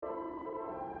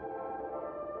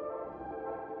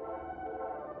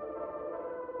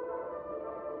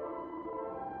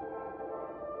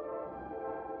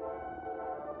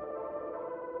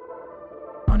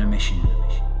on a mission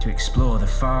to explore the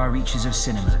far reaches of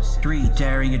cinema. 3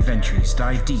 daring adventurers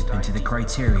dive deep into the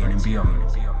Criterion and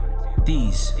beyond.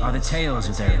 These are the tales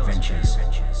of their adventures.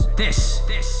 This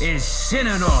is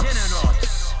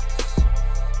Cinenauts!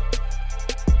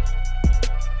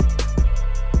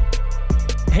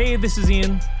 Hey, this is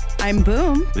Ian. I'm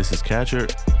Boom. This is Catcher.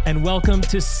 And welcome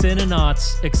to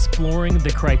Cinenauts, exploring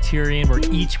the Criterion, where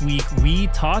each week we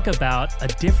talk about a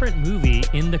different movie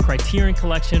in the Criterion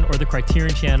Collection or the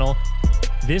Criterion Channel.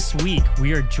 This week,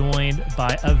 we are joined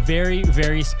by a very,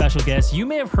 very special guest. You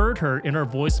may have heard her in our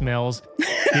voicemails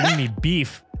giving me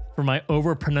beef for my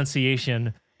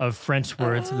overpronunciation of French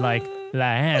words like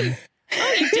la haine.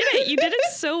 Oh, you did it. You did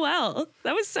it so well.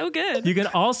 That was so good. You can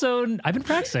also, I've been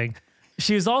practicing.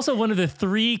 She is also one of the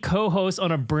 3 co-hosts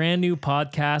on a brand new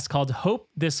podcast called Hope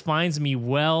This Finds Me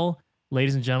Well.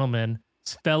 Ladies and gentlemen,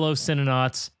 fellow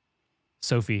Cinenauts,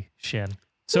 Sophie Shin.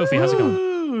 Sophie, how's it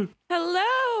going?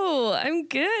 Hello. I'm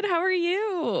good. How are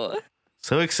you?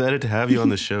 So excited to have you on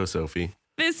the show, Sophie.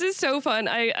 This is so fun.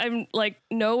 I'm like,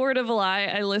 no word of a lie.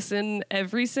 I listen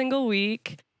every single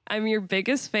week. I'm your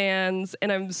biggest fans,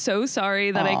 and I'm so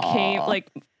sorry that I came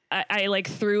I like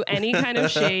threw any kind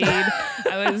of shade.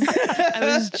 I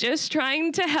was just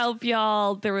trying to help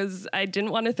y'all. I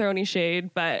didn't want to throw any shade,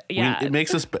 but yeah. It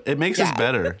makes us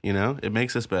better, you know? It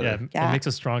makes us better. Yeah, it makes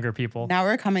us stronger people. Now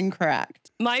we're coming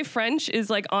correct. My French is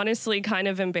like honestly kind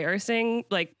of embarrassing.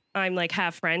 Like I'm like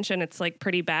half French and it's like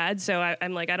pretty bad. So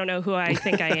I'm like, I don't know who I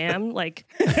think I am, like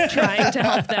trying to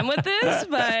help them with this,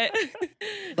 but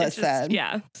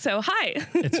Listen. So hi.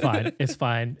 It's fine. It's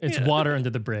fine. It's water under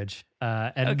the bridge.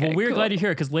 We're glad you're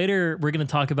here because later we're going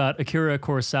to talk about Akira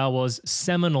Kurosawa's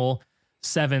seminal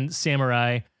Seven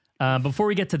Samurai. Before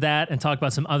we get to that and talk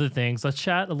about some other things, let's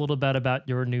chat a little bit about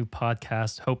your new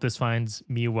podcast. Hope This Finds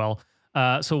Me Well.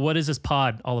 So what is this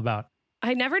pod all about?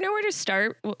 I never know where to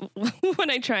start when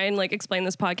I try and like explain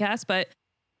this podcast, but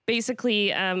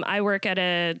basically I work at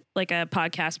a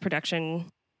podcast production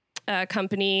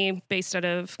company based out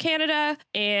of Canada,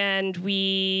 and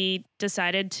we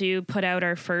decided to put out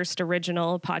our first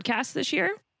original podcast this year.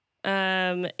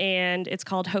 And it's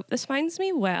called Hope This Finds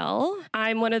Me Well.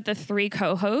 I'm one of the 3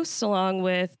 co-hosts along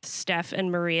with Steph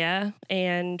and Maria,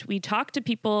 and we talk to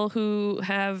people who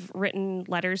have written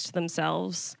letters to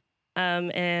themselves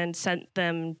and sent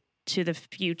them to the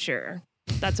future.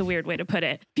 That's a weird way to put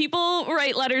it. People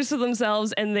write letters to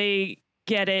themselves and they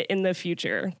get it in the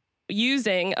future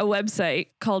using a website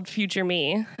called Future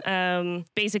Me.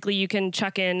 Basically, you can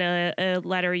chuck in a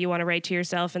letter you want to write to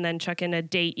yourself and then chuck in a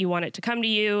date you want it to come to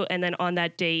you. And then on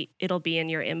that date, it'll be in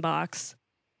your inbox.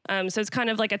 So it's kind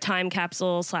of like a time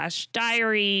capsule /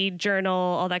 diary, journal,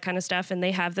 all that kind of stuff. And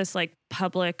they have this like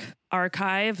public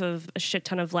archive of a shit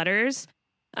ton of letters.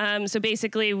 So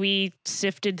basically, we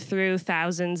sifted through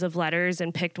thousands of letters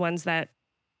and picked ones that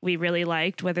we really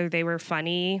liked, whether they were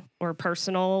funny or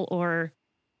personal or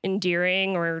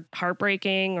endearing or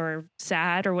heartbreaking or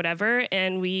sad or whatever.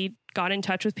 And we got in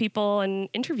touch with people and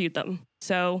interviewed them.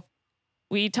 So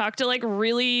we talked to like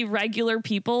really regular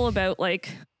people about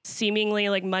like seemingly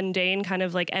like mundane kind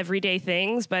of like everyday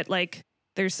things, but like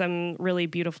there's some really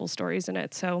beautiful stories in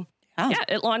it. So yeah,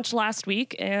 it launched last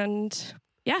week and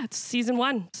yeah, it's season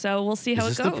 1. So we'll see how it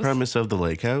goes. Is this the premise of the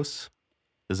Lake House?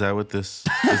 Is that what this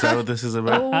is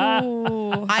about?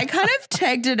 Oh. I kind of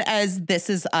tagged it as This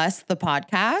Is Us, the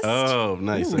podcast. Oh,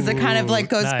 nice. Because it kind of like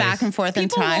goes Nice. back and forth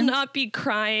People in time. will not be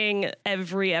crying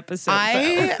every episode.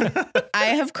 I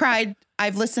have cried.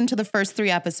 I've listened to the first 3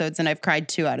 episodes and I've cried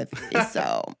 2 out of 3.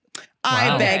 So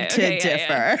I beg to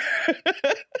differ.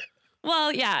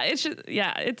 Well, yeah,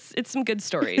 it's some good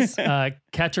stories.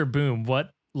 Catcher Boom.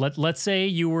 Let's say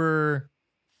you were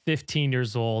 15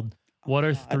 years old. What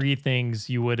are 3 things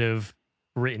you would have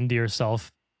written to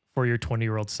yourself for your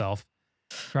 20-year-old self?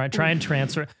 Try and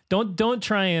transfer. Don't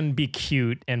try and be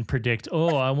cute and predict,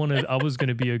 I was going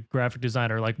to be a graphic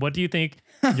designer. Like, what do you think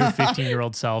your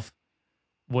 15-year-old self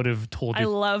would have told you? I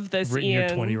love this, written Ian.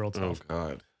 your 20-year-old self. Oh,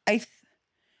 God.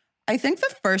 I think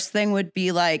the first thing would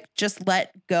be like, just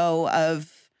let go of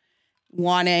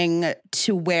wanting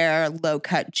to wear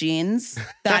low-cut jeans.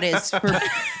 That is for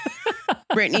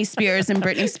Britney Spears and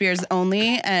Britney Spears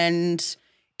only, and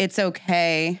it's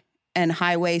okay. And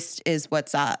high waist is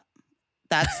what's up.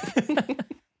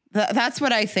 That's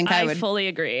what I think I would fully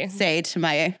agree. say to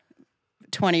my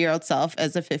 20-year-old self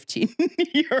as a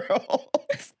 15-year-old.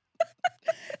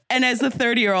 And as a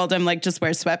 30-year-old, I'm like, just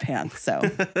wear sweatpants. So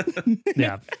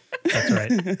yeah, that's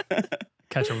right.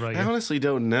 Catch a I honestly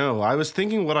don't know. I was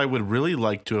thinking what I would really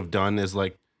like to have done is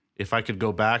like if I could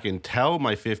go back and tell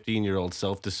my 15-year-old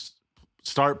self to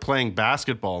start playing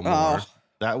basketball more.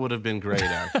 That would have been great,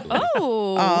 actually.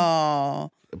 Oh.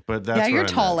 Oh, But that's Yeah, where you're I'm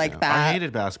tall at like now. that. I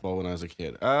hated basketball when I was a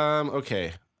kid.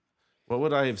 Okay. What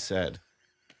would I have said?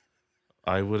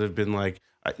 I would have been like,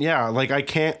 I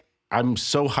can't. I'm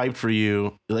so hyped for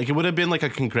you. Like it would have been like a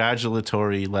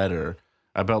congratulatory letter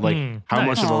about like how nice.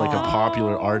 much of a Aw.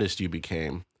 popular artist you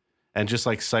became, and just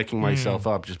like psyching myself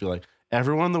up. Just be like,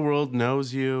 everyone in the world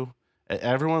knows you.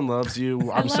 Everyone loves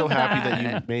you. I'm so love happy that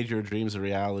that. you made your dreams a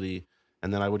reality.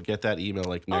 And then I would get that email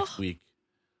like next week,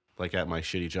 like at my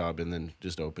shitty job, and then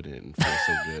just open it and feel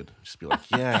so good. Just be like,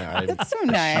 yeah, I've that's so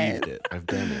nice. achieved it. I've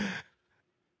done it.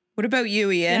 What about you,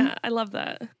 Ian? Yeah, I love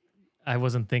that. I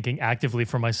wasn't thinking actively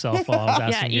for myself while I was Yeah,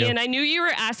 asking you. Ian, I knew you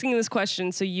were asking this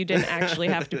question, so you didn't actually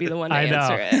have to be the one to I know.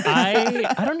 answer it.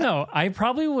 I don't know. I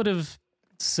probably would have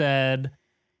said,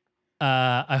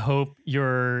 I hope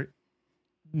you're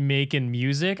making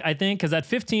music, I think. Because at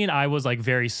 15, I was like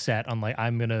very set on like,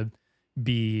 I'm going to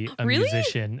be a Really?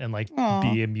 musician and like Aw.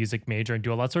 be a music major and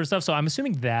do all that sort of stuff. So I'm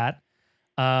assuming that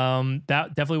that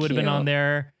definitely would have been on Cute.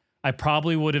 there. I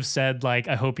probably would have said like,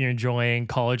 I hope you're enjoying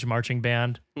college marching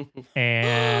band.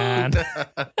 And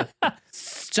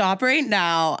Stop right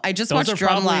now. I just Those watched are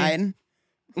probably- Drumline.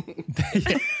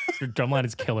 your drumline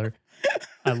is killer.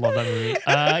 I love that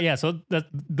movie. So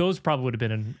those probably would have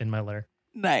been in my letter.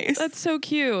 Nice. That's so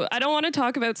cute. I don't want to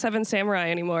talk about Seven Samurai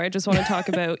anymore. I just want to talk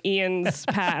about Ian's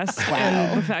past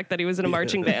and the fact that he was in a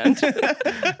marching band.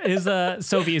 Is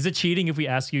Sophie, is it cheating if we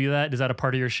ask you that? Is that a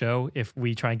part of your show if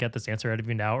we try and get this answer out of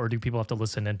you now, or do people have to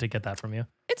listen in to get that from you?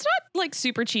 It's not like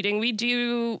super cheating. We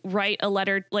do write a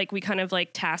letter, like we kind of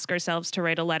like task ourselves to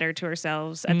write a letter to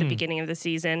ourselves at the beginning of the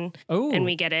season, Oh, and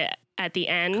we get it at the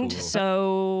end. Cool.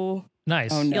 So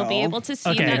nice. Oh, no. you'll be able to see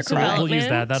Okay, that so development. we'll use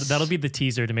that. That'll be the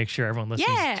teaser to make sure everyone listens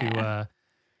Yeah.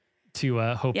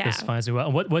 to hope Yeah. this finds me well.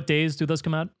 And what days do those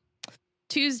come out?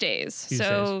 Tuesdays.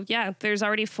 So yeah, there's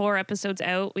already 4 episodes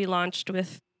out. We launched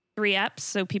with 3 eps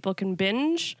so people can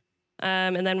binge.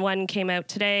 And then 1 came out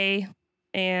today.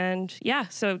 And yeah,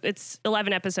 so it's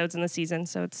 11 episodes in the season.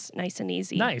 So it's nice and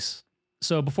easy. Nice.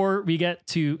 So before we get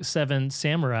to Seven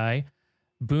Samurai,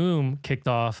 Boom kicked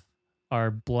off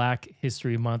our Black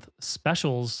History Month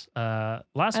specials last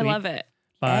I week love it.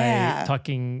 by Yeah.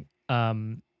 talking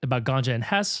about Ganja and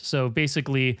Hess. So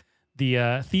basically,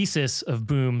 the thesis of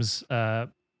Boom's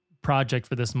project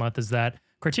for this month is that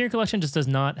Criterion Collection just does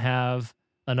not have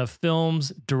enough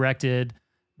films directed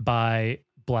by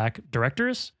Black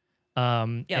directors.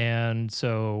 And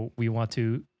so we want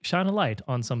to shine a light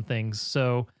on some things.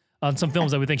 So on some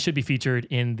films that we think should be featured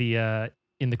in the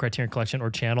Criterion Collection or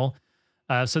channel.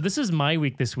 So this is my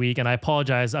week this week, and I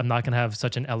apologize. I'm not going to have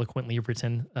such an eloquently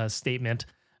written statement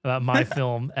about my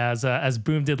film as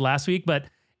Boom did last week,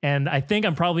 and I think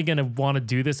I'm probably going to want to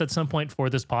do this at some point for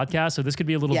this podcast. So this could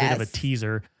be a little bit of a Yes.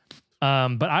 teaser.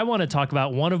 But I want to talk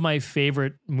about one of my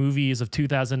favorite movies of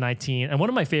 2019, and one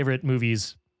of my favorite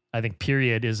movies, I think,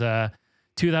 period, is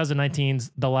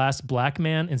 2019's The Last Black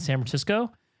Man in San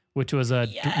Francisco, which was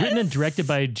written and directed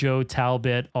by Joe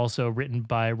Talbot, also written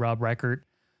by Rob Reichert,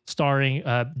 starring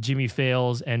Jimmy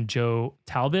Fails and Joe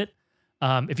Talbot.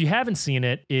 If you haven't seen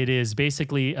it, it is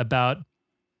basically about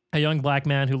a young Black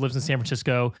man who lives in San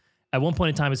Francisco. At one point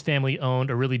in time, his family owned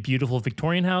a really beautiful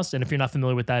Victorian house. And if you're not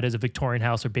familiar with that, is a Victorian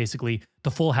house are basically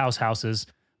the Full House houses.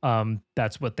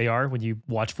 That's what they are when you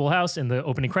watch Full House in the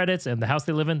opening credits, and the house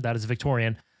they live in, that is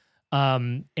Victorian.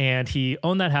 And he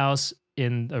owned that house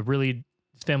in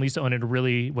his family used to own it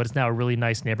in what is now a really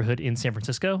nice neighborhood in San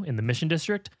Francisco in the Mission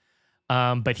District.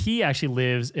 But he actually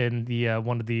lives in the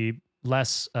one of the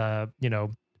less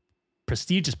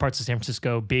prestigious parts of San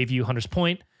Francisco, Bayview, Hunters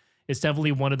Point. It's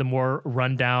definitely one of the more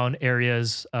rundown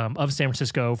areas of San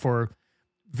Francisco for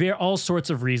all sorts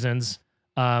of reasons.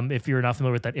 If you're not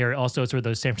familiar with that area, also it's where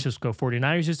the San Francisco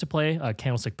 49ers used to play,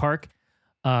 Candlestick Park.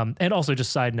 And also,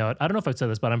 just side note, I don't know if I've said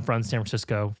this, but I'm from San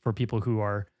Francisco for people who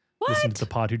are listening to the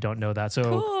pod who don't know that. So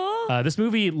Cool. this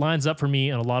movie lines up for me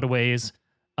in a lot of ways.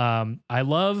 I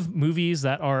love movies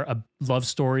that are love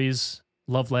stories,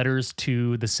 love letters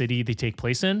to the city they take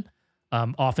place in.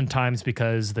 Oftentimes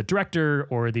because the director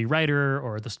or the writer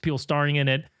or the people starring in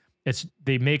it,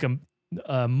 they make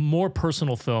a more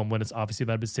personal film when it's obviously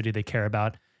about a city they care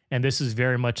about. And this is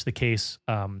very much the case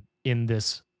in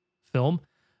this film.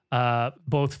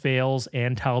 Both Fails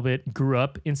and Talbot grew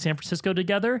up in San Francisco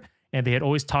together, and they had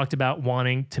always talked about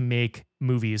wanting to make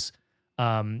movies.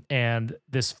 And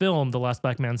this film, The Last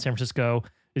Black Man in San Francisco,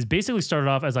 is basically started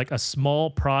off as like a small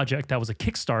project that was a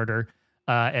Kickstarter.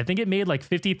 I think it made like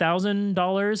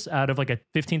 $50,000 out of like a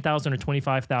 $15,000 or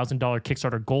 $25,000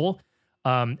 Kickstarter goal.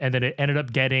 And then it ended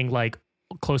up getting like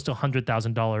close to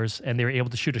 $100,000, and they were able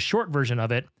to shoot a short version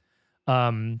of it.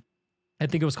 I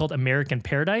think it was called American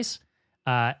Paradise.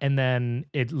 And then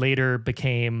it later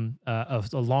became a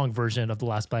long version of The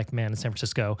Last Black Man in San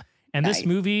Francisco. And this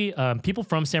movie, people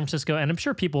from San Francisco, and I'm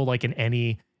sure people like in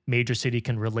any major city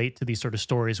can relate to these sort of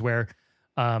stories where,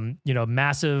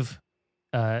 massive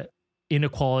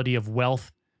inequality of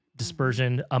wealth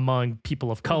dispersion among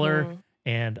people of color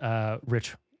and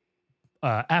rich,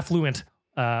 affluent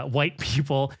white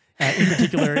people. In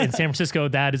particular, in San Francisco,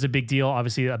 that is a big deal.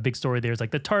 Obviously, a big story there is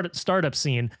like the startup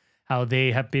scene, how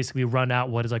they have basically run out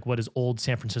what is old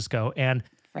San Francisco. And,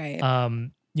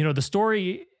 the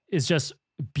story is just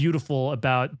beautiful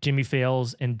about Jimmy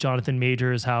Fails and Jonathan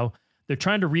Majors, how they're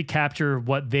trying to recapture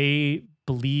what they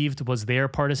believed was their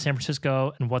part of San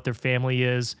Francisco and what their family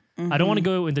is. I don't want to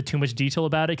go into too much detail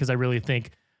about it because I really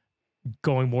think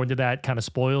going more into that kind of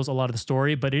spoils a lot of the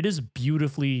story, but it is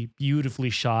beautifully, beautifully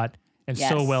shot and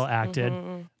so well acted.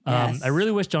 I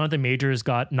really wish Jonathan Majors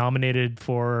got nominated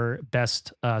for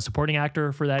Best Supporting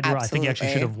Actor for that year. I think he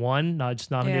actually should have won, not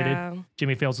just nominated. Yeah.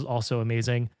 Jimmy Fails is also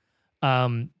amazing.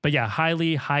 But yeah,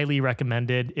 highly, highly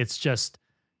recommended. It's just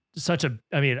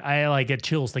I like get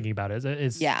chills thinking about it.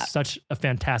 It's such a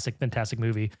fantastic, fantastic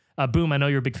movie. Boom, I know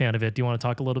you're a big fan of it. Do you want to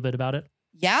talk a little bit about it?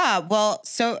 Yeah, well,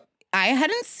 so I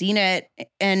hadn't seen it.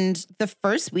 And the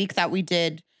first week that we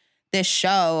did this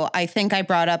show, I think I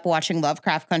brought up watching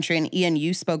Lovecraft Country, and Ian,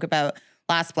 you spoke about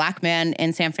Last Black Man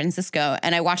in San Francisco.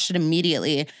 And I watched it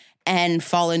immediately and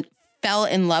fell in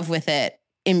love with it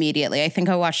immediately. I think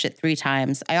I watched it 3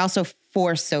 times. I also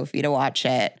forced Sophie to watch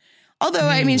it.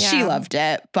 Although, she loved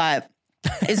it, but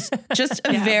it's just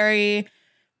a very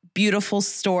beautiful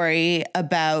story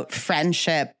about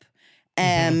friendship.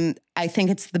 And I think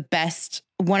it's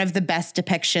one of the best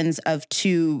depictions of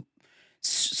 2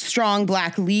 strong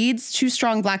Black leads, 2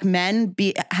 strong Black men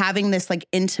having this like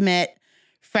intimate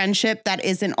friendship that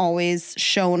isn't always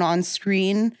shown on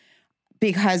screen,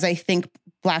 because I think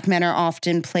Black men are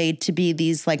often played to be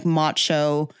these like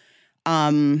macho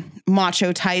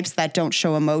types that don't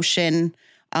show emotion,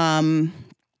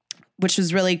 which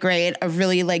was really great. A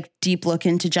really like deep look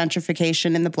into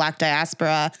gentrification in the Black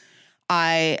diaspora.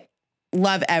 I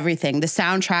love everything. The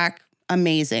soundtrack,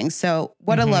 amazing. So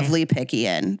what a lovely pick,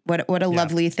 Ian. What a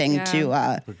lovely thing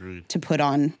to put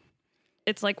on.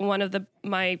 It's like one of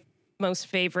my most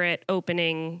favorite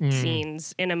opening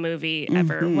scenes in a movie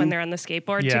ever, when they're on the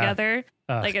skateboard together.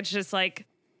 Like it's just like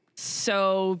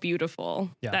so beautiful.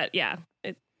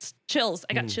 It's chills.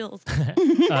 I got chills.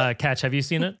 Catch, have you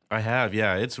seen it? I have,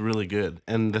 yeah. It's really good.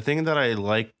 And the thing that I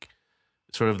like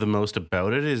sort of the most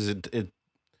about it is it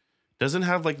doesn't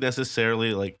have like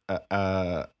necessarily like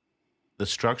the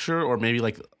structure or maybe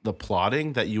like the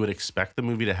plotting that you would expect the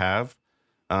movie to have.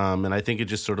 And I think it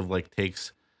just sort of like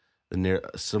takes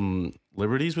some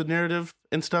liberties with narrative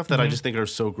and stuff that I just think are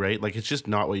so great. Like it's just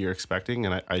not what you're expecting.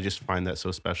 And I just find that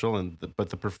so special. But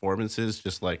the performances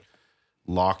just like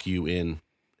lock you in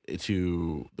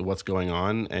to what's going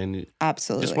on. And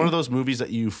absolutely, just one of those movies that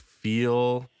you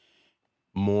feel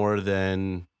more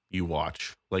than you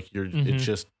watch. Like it's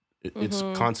just, it's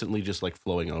constantly just like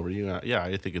flowing over you. Yeah,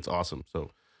 I think it's awesome. So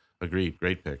agreed.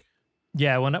 Great pick.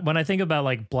 Yeah, when I think about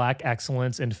like Black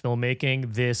excellence in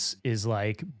filmmaking, this is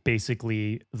like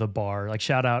basically the bar. Like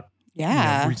shout out,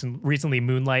 recently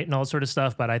Moonlight and all that sort of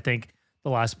stuff. But I think The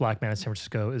Last Black Man in San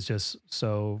Francisco is just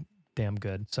so damn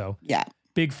good. So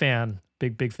big fan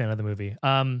of the movie.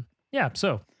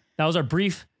 So that was our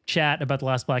brief chat about The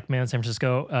Last Black Man in San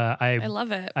Francisco. I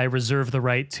love it. I reserve the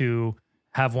right to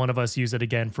have one of us use it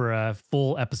again for a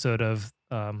full episode of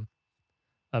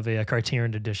a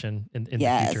Criterion edition in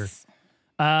the future.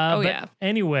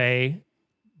 Anyway,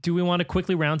 do we want to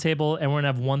quickly roundtable? Everyone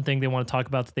have one thing they want to talk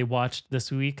about that they watched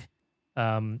this week.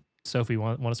 Sophie,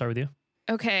 want to start with you?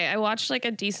 Okay, I watched like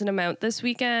a decent amount this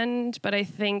weekend, but I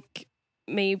think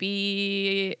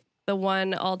maybe the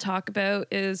one I'll talk about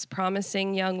is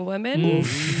Promising Young Women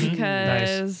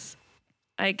because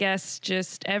I guess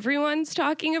just everyone's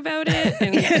talking about it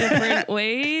in different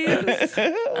ways.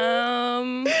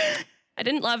 I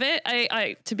didn't love it.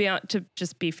 To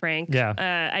just be frank,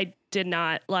 I did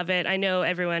not love it. I know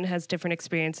everyone has different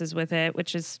experiences with it,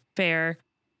 which is fair.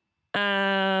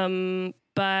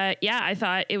 But yeah, I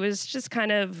thought it was just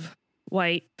kind of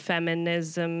white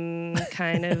feminism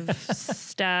kind of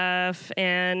stuff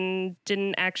and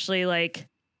didn't actually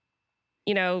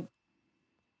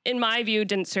in my view,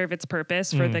 didn't serve its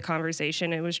purpose for the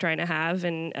conversation it was trying to have.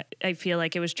 And I feel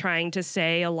like it was trying to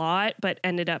say a lot, but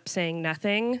ended up saying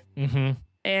nothing.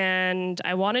 And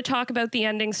I want to talk about the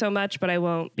ending so much, but I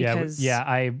won't because we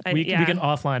can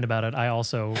offline about it. I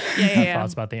also have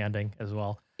thoughts about the ending as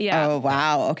well. Yeah. Oh,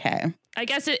 wow. Okay. I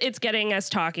guess it's getting us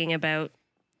talking about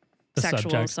The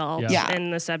sexual subject, assault yeah.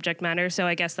 and the subject matter. So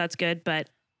I guess that's good. But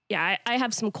yeah, I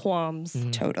have some qualms.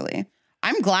 Totally.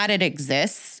 I'm glad it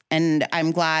exists, and I'm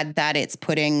glad that it's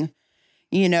putting,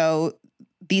 you know,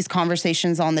 these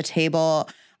conversations on the table.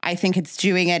 I think it's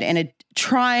doing it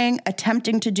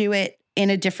attempting to do it in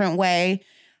a different way,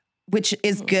 which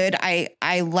is good.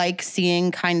 I like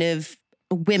seeing kind of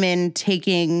women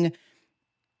taking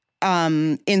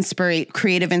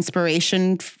creative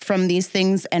inspiration from these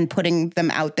things and putting them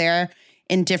out there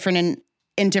in different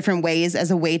ways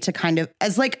as a way to kind of,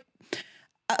 as like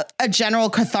a general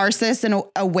catharsis and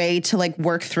a way to like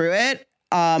work through it.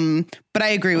 But I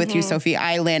agree with you, Sophie.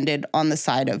 I landed on the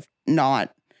side of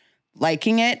not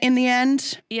liking it in the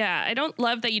end. Yeah, I don't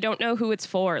love that you don't know who it's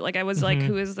for. Like, I was like,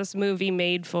 who is this movie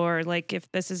made for? Like,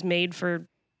 if this is made for,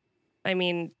 I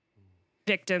mean,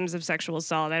 victims of sexual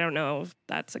assault, I don't know if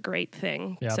that's a great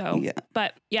thing. Yep. So, Yeah.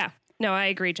 but yeah, no, I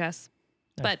agree, Jess.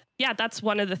 Yeah. But yeah, that's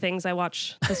one of the things I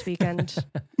watched this weekend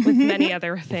with many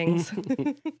other things.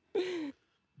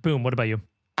 Boom. What about you?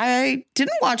 I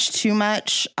didn't watch too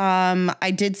much.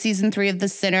 I did season 3 of The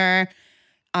Sinner.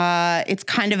 It's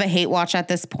kind of a hate watch at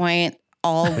this point.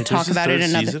 I'll talk about it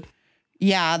another. Season?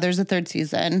 Yeah, there's a 3rd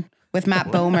season with Matt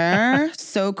Bomer.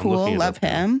 So cool. looking it Love up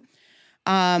now.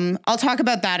 him. I'll talk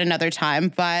about that another time,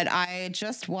 but I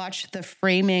just watched the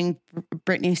Framing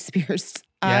Britney Spears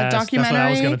Yes,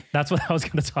 documentary. That's what I was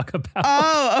gonna talk about.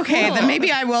 Oh, okay. Then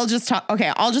maybe I will just talk.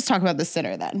 Okay, I'll just talk about The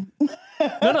Sinner then.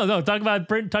 No. Talk about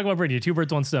Britney. 2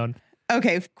 birds, 1 stone.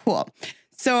 Okay, cool.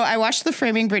 So I watched the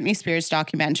Framing Britney Spears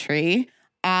documentary,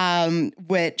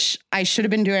 which I should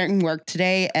have been doing work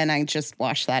today, and I just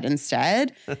watched that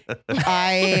instead.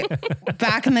 I,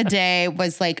 back in the day,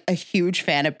 was like a huge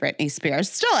fan of Britney Spears.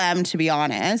 Still am, to be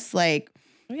honest. Like,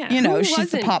 Yeah, you know, who she's the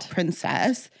wasn't? pop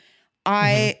princess.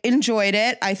 I enjoyed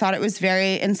it. I thought it was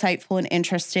very insightful and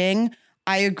interesting.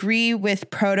 I agree with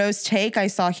Proto's take. I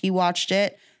saw he watched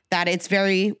it, that it's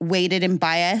very weighted and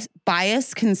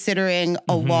biased considering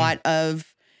a lot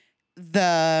of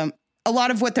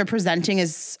what they're presenting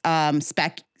is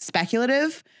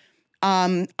speculative.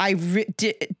 I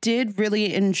did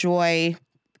really enjoy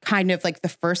kind of like the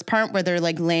first part where they're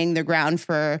like laying the ground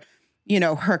for, you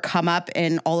know, her come up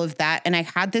and all of that. And I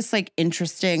had this like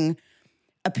interesting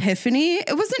epiphany.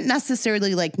 It wasn't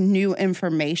necessarily like new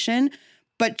information,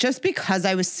 but just because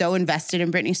I was so invested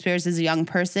in Britney Spears as a young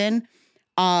person,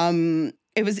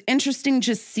 it was interesting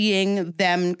just seeing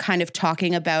them kind of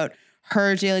talking about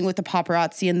her dealing with the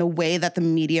paparazzi and the way that the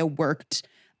media worked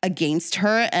against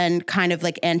her and kind of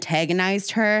like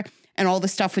antagonized her, and all the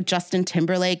stuff with Justin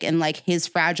Timberlake and like his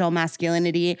fragile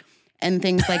masculinity and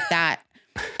things like that.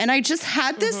 And I just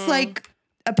had this like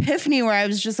epiphany where I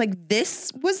was just like,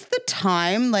 this was the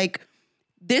time, like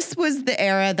this was the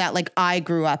era that like I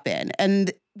grew up in,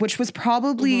 and which was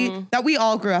probably that we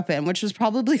all grew up in, which was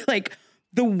probably like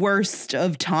the worst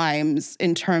of times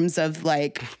in terms of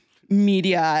like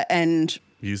media and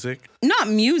Music? not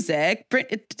music.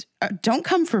 Don't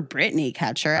come for Britney,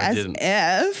 Catcher, as didn't.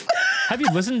 if. Have you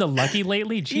listened to Lucky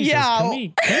lately? Jesus, Yeah. can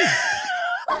we?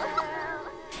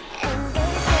 And they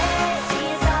say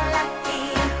she's so lucky.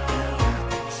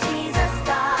 She's a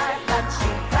star, but she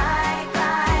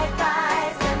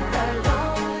cries in her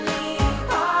lonely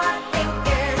heart,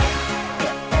 thinking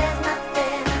if there's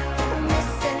nothing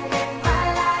missing in my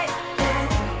life, then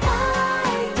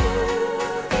why do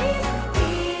these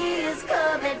tears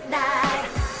come at night?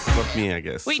 Fuck me, I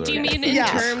guess. Wait, do Sorry. you mean in Yeah.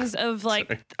 terms of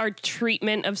like our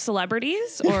treatment of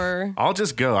celebrities or I'll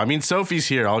just go. I mean, Sophie's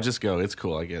here. I'll just go. It's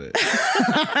cool. I get it.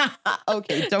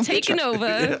 Okay, don't be taken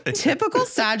over? typical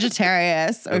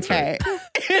Sagittarius. Okay.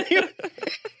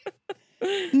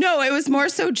 No, it was more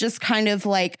so just kind of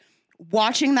like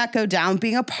watching that go down,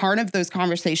 being a part of those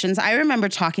conversations. I remember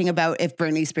talking about if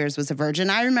Britney Spears was a virgin.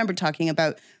 I remember talking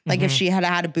about like if she had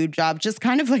had a boob job, just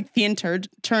kind of like the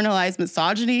internalized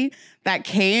misogyny that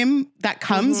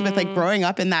comes with like growing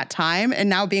up in that time, and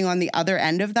now being on the other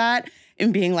end of that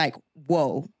and being like,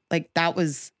 whoa, like that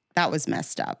was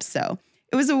messed up. So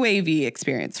it was a wavy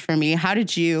experience for me. How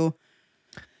did you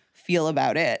feel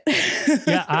about it?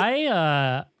 Yeah,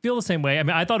 I feel the same way. I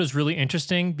mean, I thought it was really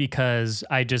interesting because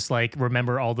I just like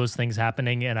remember all those things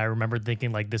happening, and I remember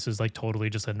thinking like this is like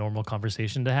totally just a normal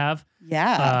conversation to have.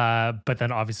 Yeah. But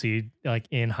then obviously, like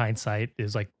in hindsight,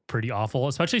 is like pretty awful,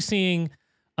 especially seeing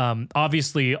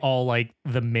obviously all like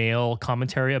the male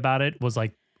commentary about it was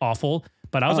like awful.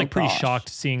 But I was Oh, like pretty gosh. shocked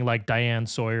seeing like Diane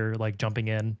Sawyer like jumping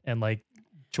in and like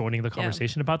joining the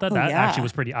conversation about that. Oh, That yeah. actually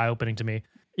was pretty eye opening to me.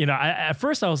 You know, at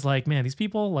first I was like, man, these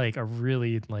people like are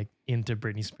really like into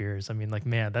Britney Spears. I mean, like,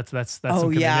 man, that's Oh, some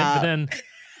commitment. yeah.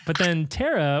 But then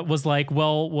Tara was like,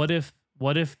 well, what if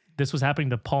this was happening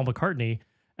to Paul McCartney?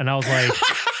 And I was like,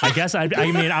 I guess I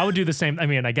mean, I would do the same. I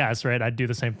mean, I guess, right? I'd do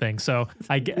the same thing. So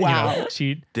Wow. you know,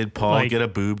 she Did Paul like- get a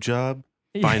boob job?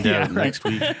 Find Yeah, out right. next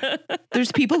week.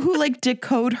 There's people who like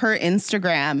decode her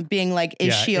Instagram, being like, "Is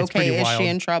Yeah, she it's pretty okay? Is she wild.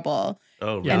 in trouble?"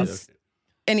 Oh, really? Yeah. Okay.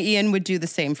 And Ian would do the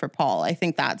same for Paul. I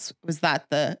think was that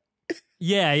the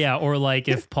Yeah. Or like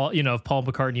if Paul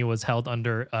McCartney was held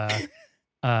under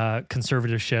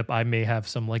conservatorship, I may have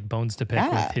some like bones to pick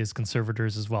Yeah. with his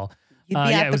conservators as well. you'd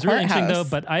be Yeah, at it the was really interesting though. courthouse.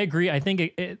 But I agree. I think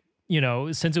it you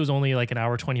know, since it was only like an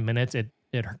hour 20 minutes,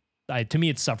 to me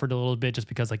it suffered a little bit just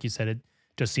because, like you said, it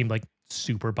just seemed like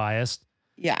super biased.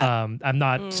 Yeah, I'm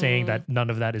not saying that none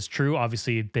of that is true.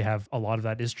 Obviously, they have a lot of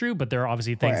that is true, but there are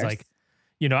obviously things course. like,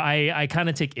 you know, I kind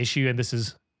of take issue, and this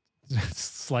is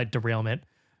slight derailment,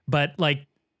 but like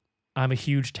I'm a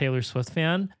huge Taylor Swift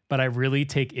fan, but I really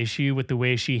take issue with the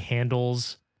way she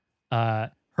handles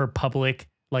her public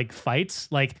like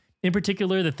fights. Like in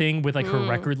particular, the thing with like her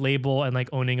record label and like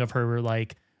owning of her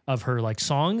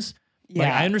songs. yeah.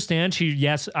 Like I understand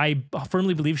I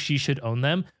firmly believe she should own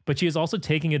them, but she is also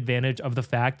taking advantage of the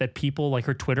fact that people like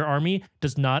her Twitter army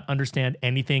does not understand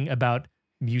anything about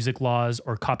music laws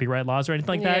or copyright laws or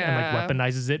anything like that, and Yeah. like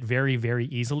weaponizes it very, very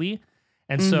easily.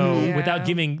 And so Yeah. without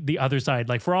giving the other side,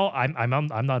 like for all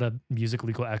I'm not a music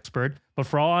legal expert, but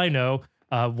for all I know,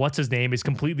 what's his name is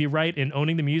completely right in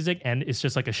owning the music, and it's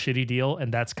just like a shitty deal,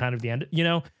 and that's kind of the end, you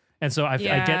know? And so I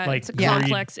get like it's a worried.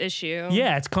 complex issue.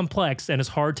 Yeah, it's complex and it's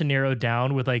hard to narrow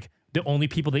down with like the only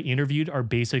people they interviewed are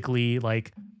basically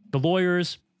like the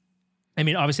lawyers. I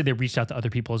mean, obviously they reached out to other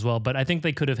people as well, but I think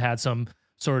they could have had some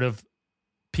sort of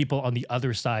people on the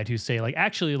other side who say like,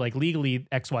 actually like legally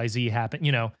XYZ happened,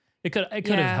 you know, it could have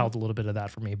Yeah. held a little bit of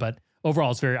that for me, but overall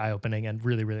it's very eye opening and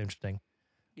really, really interesting.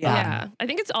 Yeah. I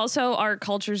think it's also our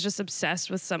culture's just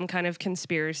obsessed with some kind of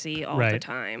conspiracy all the Right.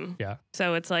 time. Yeah.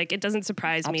 So it's like, it doesn't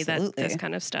surprise me that Absolutely. this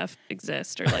kind of stuff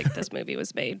exists or like this movie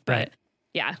was made. But Right.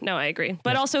 yeah, no, I agree.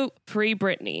 But also free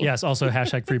Britney. Yes. Also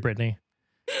hashtag free Britney.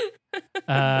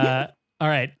 All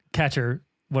right. Catcher.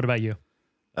 What about you?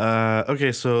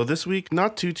 Okay, so this week,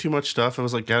 not too much stuff. I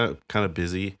was like kind of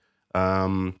busy.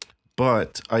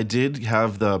 But I did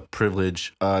have the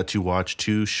privilege to watch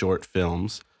 2 short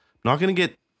films. Not going to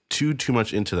get too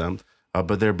much into them,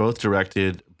 but they're both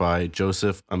directed by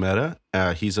Joseph Ameta.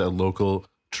 He's a local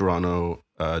Toronto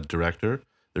director.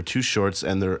 They're 2 shorts,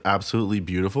 and they're absolutely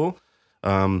beautiful.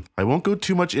 I won't go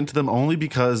too much into them, only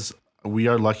because we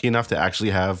are lucky enough to actually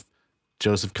have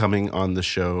Joseph coming on the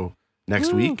show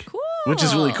next week, cool. which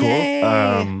is really cool. Yay.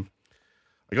 I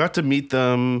got to meet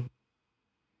them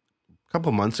a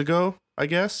couple months ago, I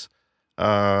guess,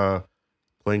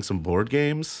 playing some board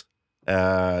games,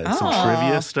 and some Oh.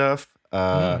 trivia stuff.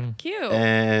 Cute.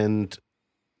 And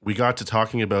we got to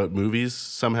talking about movies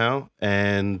somehow,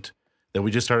 and then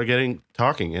we just started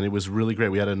talking, and it was really great.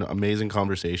 We had an amazing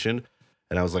conversation,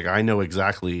 and I was like, I know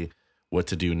exactly what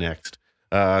to do next.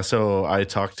 So I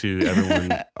talked to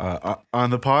everyone on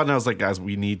the pod, and I was like, guys,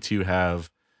 we need to have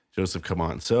Joseph come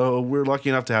on. So we're lucky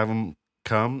enough to have him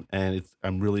come, and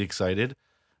I'm really excited.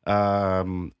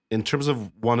 In terms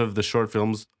of one of the short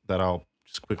films that I'll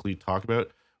just quickly talk about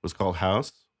was called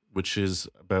House, which is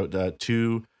about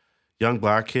 2 young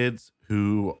Black kids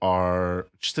who are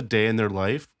just a day in their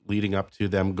life leading up to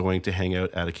them going to hang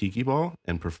out at a Kiki Ball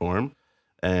and perform.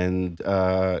 And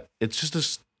it's just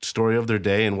a story of their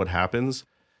day and what happens.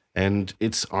 And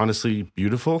it's honestly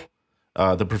beautiful.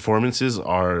 The performances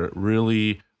are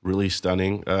really, really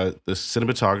stunning. The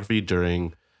cinematography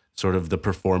during sort of the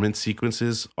performance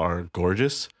sequences are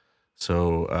gorgeous.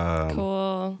 So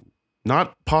Cool.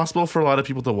 not possible for a lot of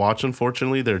people to watch,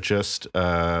 unfortunately. They're just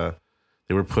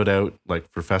they were put out like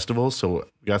for festivals, so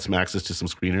we got some access to some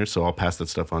screeners, so I'll pass that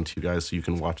stuff on to you guys so you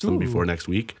can watch them Ooh. before next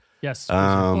week. Yes.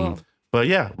 Cool. But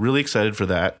yeah, really excited for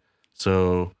that.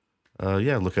 So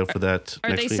yeah, look out for that Are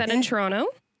next they week. set in Toronto?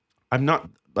 I'm not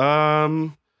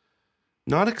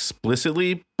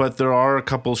explicitly, but there are a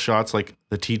couple shots like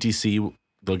the TTC,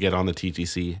 they'll get on the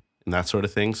TTC and that sort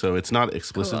of thing. So it's not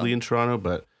explicitly Cool. in Toronto,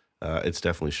 but it's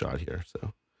definitely shot here.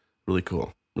 So really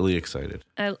cool. Really excited.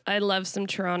 I love some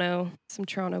Toronto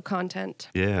content.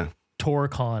 Yeah.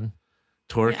 TorCon.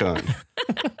 Torcon.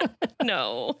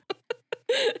 No.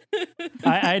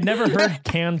 I had never heard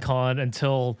CanCon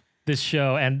until this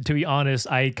show, and to be honest,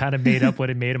 I kind of made up what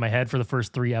it made in my head for the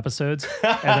first 3 episodes,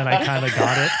 and then I kind of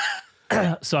got it.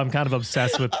 So I'm kind of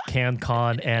obsessed with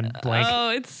CanCon and blank Oh,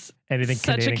 it's anything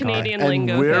such a Canadian. Canadian And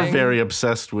lingo we're thing. very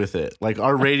obsessed with it. Like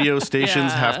our radio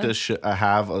stations have Yeah. to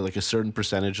have like a certain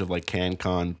percentage of like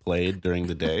CanCon played during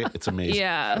the day. It's amazing.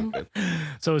 Yeah. So good.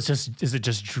 So is it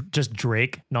just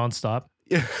Drake nonstop?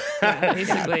 Yeah,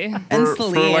 basically. And for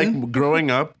Celine. like growing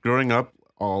up,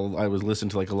 I was listening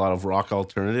to like a lot of rock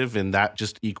alternative, and that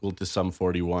just equaled to Sum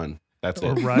 41. That's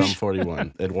Or it. Rush. Sum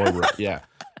 41. Yeah.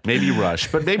 Maybe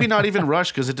Rush, but maybe not even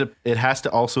Rush because it has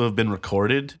to also have been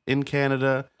recorded in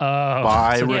Canada,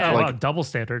 By so yeah. like double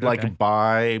standard. like okay.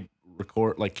 by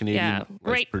record like Canadian Yeah, like,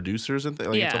 right. producers and things.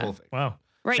 Like it's a Yeah. whole thing. Wow.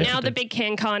 Right now, the Interesting.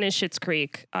 big CanCon is Schitt's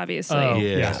Creek, obviously. Oh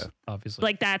Yeah. yes, obviously.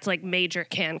 Like that's like major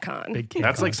CanCon. Big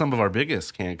That's CanCon. like some of our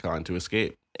biggest CanCon to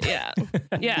escape. Yeah,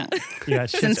 yeah, yeah.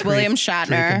 Since Schitt's Creek, William Drake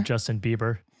Shatner. and Justin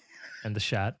Bieber, and the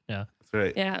Shat. Yeah. That's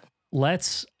right. yeah.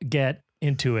 Let's get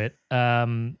into it.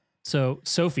 So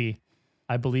Sophie,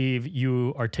 I believe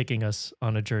you are taking us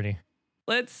on a journey.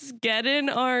 Let's get in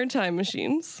our time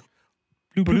machines.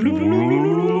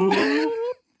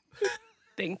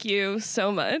 Thank you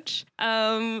so much.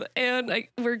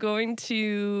 We're going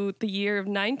to the year of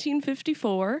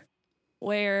 1954,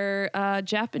 where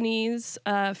Japanese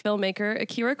filmmaker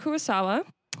Akira Kurosawa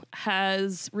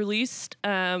has released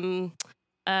a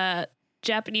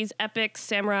Japanese epic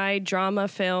samurai drama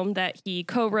film that he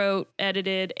co-wrote,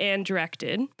 edited, and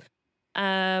directed.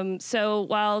 So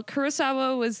while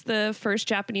Kurosawa was the first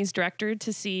Japanese director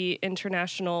to see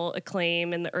international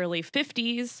acclaim in the early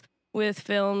 50s with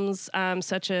films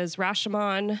such as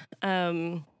Rashomon,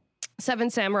 Seven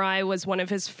Samurai was one of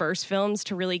his first films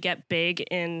to really get big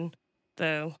in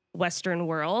the Western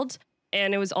world.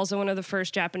 And it was also one of the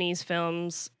first Japanese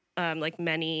films, like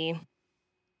many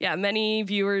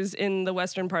viewers in the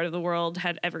Western part of the world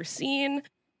had ever seen.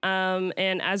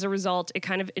 And as a result, it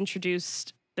kind of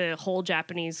introduced the whole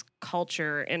Japanese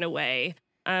culture in a way,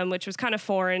 which was kind of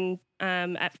foreign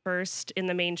at first in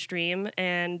the mainstream.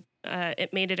 And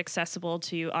it made it accessible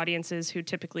to audiences who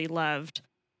typically loved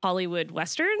Hollywood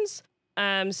Westerns.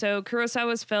 So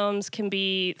Kurosawa's films can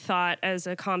be thought as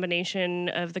a combination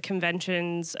of the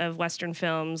conventions of Western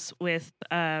films with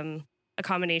a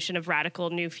combination of radical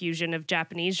new fusion of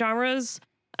Japanese genres,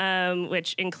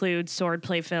 which includes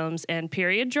swordplay films and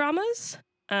period dramas.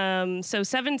 So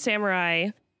Seven Samurai,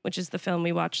 which is the film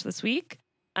we watched this week,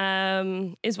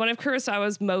 is one of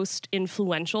Kurosawa's most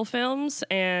influential films,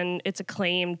 and it's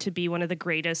acclaimed to be one of the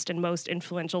greatest and most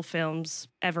influential films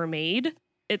ever made.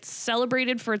 It's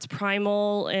celebrated for its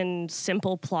primal and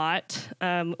simple plot,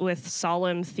 with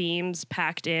solemn themes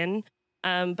packed in,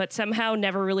 but somehow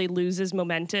never really loses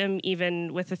momentum,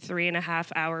 even with a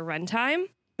 3.5-hour runtime.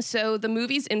 So the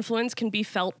movie's influence can be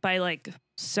felt by like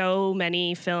so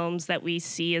many films that we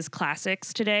see as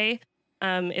classics today.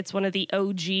 It's one of the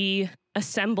OG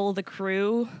assemble the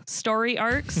crew story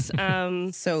arcs.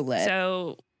 So lit.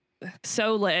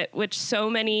 So lit, which so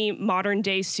many modern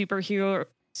day superhero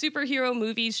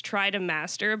movies try to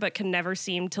master, but can never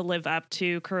seem to live up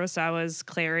to Kurosawa's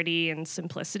clarity and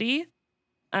simplicity.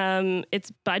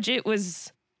 Its budget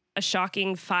was a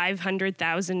shocking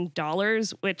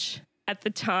 $500,000, which at the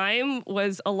time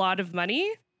was a lot of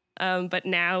money, but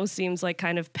now seems like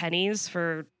kind of pennies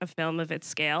for a film of its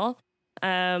scale.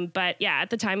 But yeah, at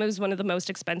the time, it was one of the most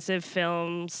expensive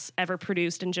films ever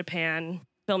produced in Japan.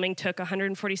 Filming took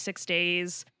 146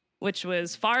 days, which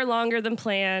was far longer than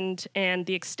planned. And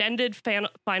the extended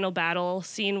final battle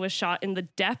scene was shot in the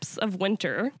depths of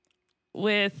winter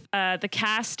with the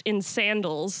cast in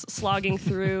sandals slogging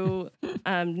through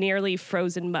nearly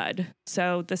frozen mud.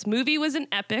 So this movie was an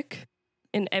epic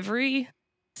in every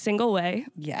single way.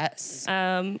 Yes.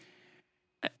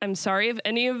 I'm sorry if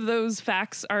any of those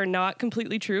facts are not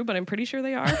completely true, but I'm pretty sure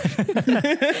they are.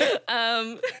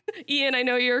 Ian, I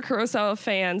know you're a Kurosawa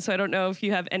fan, so I don't know if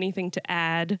you have anything to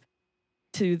add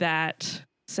to that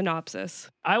synopsis.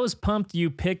 I was pumped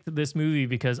you picked this movie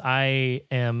because I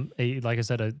am like I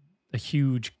said, a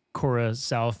huge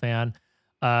Kurosawa fan.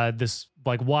 This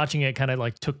like watching it kind of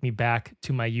like took me back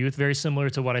to my youth, very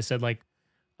similar to what I said like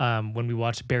when we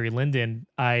watched Barry Lyndon.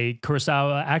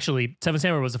 Kurosawa, actually, Seven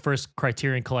Samurai was the first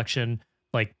Criterion Collection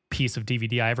like piece of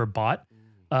DVD I ever bought.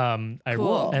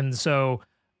 Cool. And so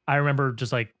I remember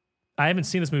just like, I haven't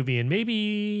seen this movie in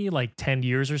maybe like 10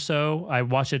 years or so. I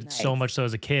watched it so Nice. much so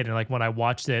as a kid. And like when I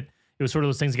watched it, it was sort of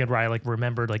those things again where I like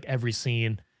remembered like every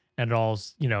scene, and it all,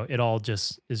 it all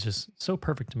just is just so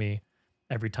perfect to me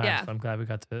every time. Yeah. So I'm glad we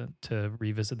got to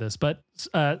revisit this. But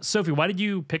Sophie, why did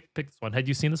you pick this one? Had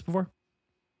you seen this before?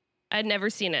 I'd never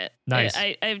seen it. Nice.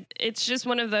 It's just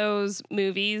one of those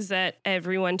movies that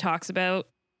everyone talks about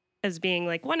as being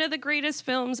like one of the greatest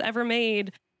films ever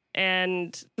made.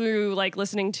 And through like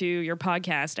listening to your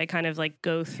podcast, I kind of like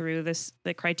go through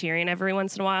the Criterion every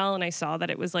once in a while, and I saw that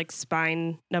it was like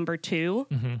spine number 2.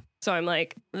 Mm-hmm. So I'm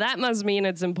like, that must mean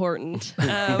it's important.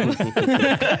 And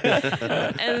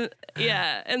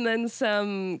yeah, and then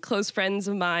some close friends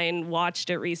of mine watched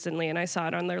it recently, and I saw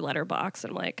it on their letterbox.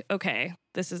 And I'm like, okay,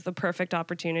 this is the perfect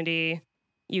opportunity.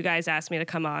 You guys asked me to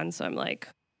come on, so I'm like,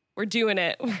 we're doing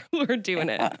it. We're doing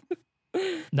it.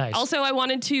 Nice. Also, I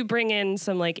wanted to bring in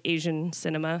some like Asian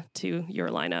cinema to your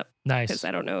lineup because Nice.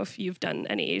 I don't know if you've done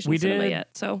any Asian We cinema did. yet.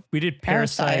 So, We did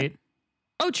Parasite. Parasite.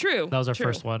 oh, true. That was our true.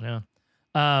 first one. Yeah.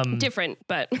 Different,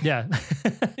 but Yeah.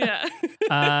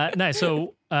 yeah. Nice.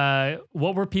 So,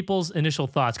 what were people's initial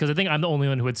thoughts? Because I think I'm the only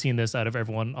one who had seen this out of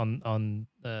everyone on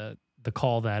the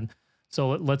call. Then,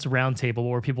 so let's roundtable.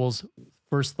 What were people's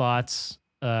first thoughts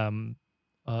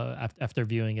after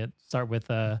viewing it? Let's start with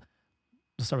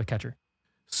Catcher.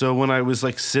 So when I was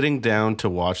like sitting down to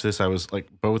watch this, I was like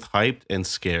both hyped and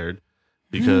scared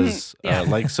because, Yeah.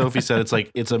 like Sophie said,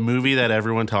 it's a movie that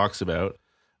everyone talks about,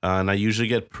 and I usually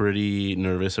get pretty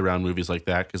nervous around movies like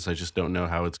that because I just don't know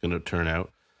how it's going to turn out.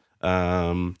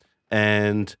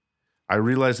 And I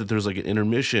realized that there's like an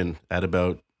intermission at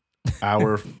about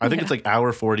hour. I think it's like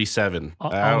hour 47.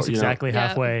 Almost You know? exactly Yeah.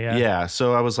 halfway. Yeah. Yeah.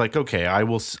 So I was like, okay,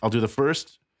 I'll do the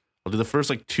first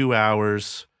like 2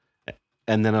 hours,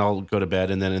 and then I'll go to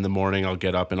bed, and then in the morning I'll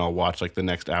get up and I'll watch like the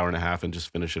next hour and a half and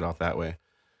just finish it off that way.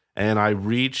 And I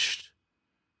reached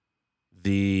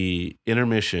the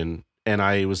intermission and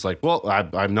I was like, well,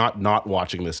 I'm not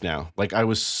watching this now. Like I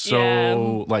was so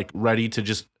Yeah. like ready to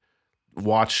just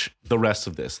watch the rest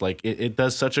of this. Like it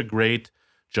does such a great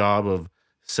job of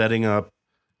setting up,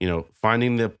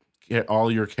 finding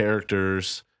all your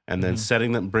characters and then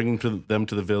setting them, bringing them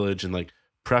to the village and like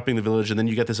prepping the village. And then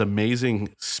you get this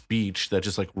amazing speech that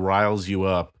just like riles you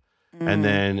up. And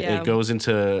then Yeah. it goes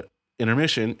into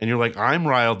intermission and you're like, I'm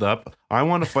riled up. I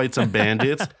want to fight some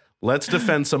bandits. Let's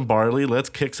defend some barley. Let's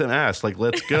kick some ass. Like,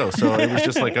 let's go. So it was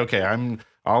just like, okay,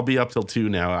 I'll be up till 2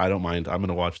 now. I don't mind. I'm going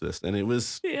to watch this. And it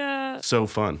was Yeah. so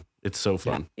fun. It's so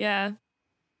fun. Yeah.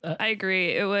 I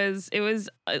agree. It was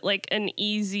like an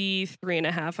easy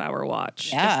 3.5 hour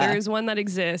watch. Yeah. If there is one that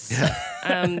exists,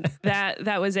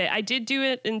 that was it. I did do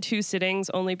it in 2 sittings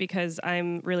only because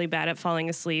I'm really bad at falling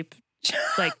asleep.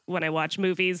 Like when I watch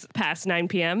movies past 9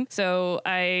 p.m. So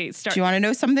I start. Do you want to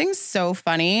know something so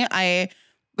funny? I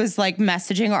was like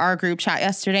messaging our group chat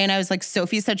yesterday and I was like,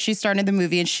 Sophie said she started the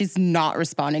movie and she's not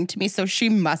responding to me. So she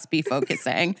must be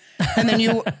focusing. And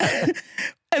then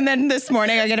and then this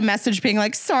morning I get a message being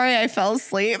like, sorry, I fell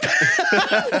asleep.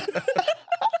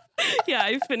 Yeah,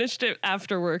 I finished it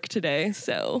after work today.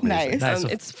 So Nice. Nice.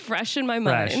 it's fresh in my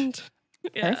Fresh. mind.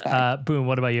 Yeah. Perfect. Boom.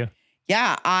 What about you?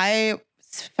 Yeah, I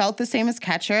felt the same as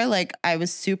Catcher. Like I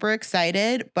was super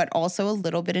excited, but also a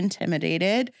little bit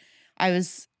intimidated. I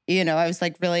was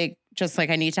like really just like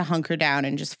I need to hunker down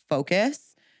and just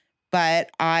focus.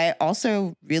 But I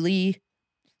also really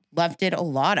loved it a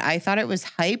lot. I thought it was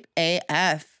hype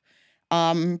AF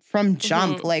from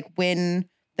jump. Like when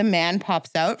the man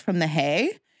pops out from the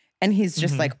hay and he's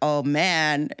just like, oh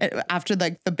man, after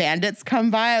like the bandits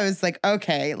come by, I was like,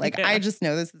 okay, like I just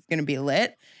know this is going to be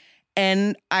lit.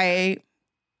 And I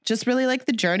just really like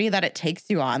the journey that it takes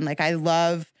you on. Like I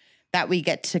love that we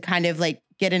get to kind of like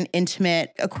get an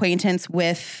intimate acquaintance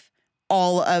with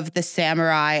all of the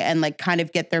samurai and like kind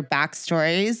of get their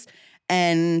backstories.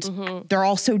 And they're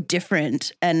all so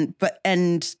different. And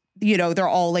they're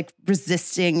all like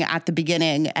resisting at the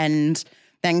beginning and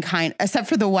then except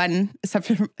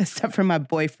for my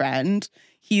boyfriend,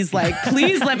 he's like,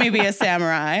 please let me be a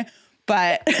samurai.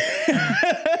 But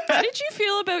How did you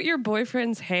feel about your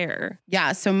boyfriend's hair?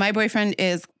 yeah, so my boyfriend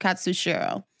is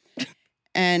Katsushiro.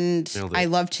 And Nailed it. I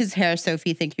loved his hair,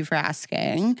 Sophie. Thank you for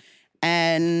asking.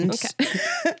 And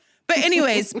but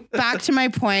anyways, back to my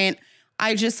point.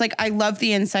 I love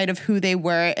the insight of who they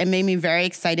were. It made me very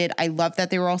excited. I love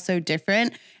that they were all so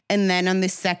different. And then on the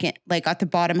second, like at the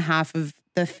bottom half of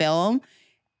the film,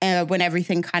 when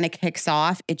everything kind of kicks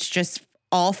off, it's just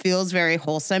all feels very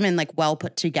wholesome and like well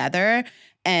put together.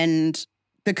 And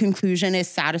the conclusion is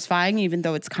satisfying, even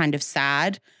though it's kind of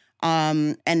sad.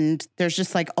 And there's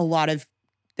just like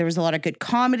there was a lot of good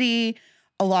comedy,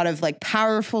 a lot of like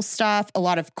powerful stuff, a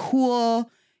lot of cool,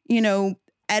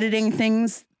 editing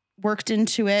things worked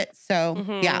into it.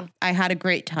 So yeah, I had a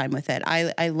great time with it.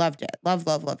 I loved it.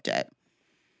 Loved it.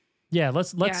 Yeah,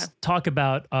 let's talk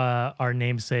about our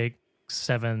namesake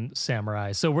 7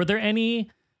 samurai. So were there any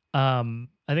I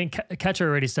think Catcher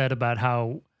already said about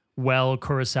how well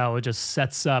Kurosawa just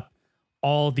sets up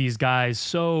all these guys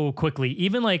so quickly.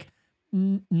 Even like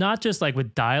not just like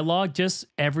with dialogue, just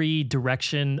every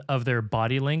direction of their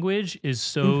body language is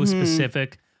so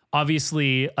specific.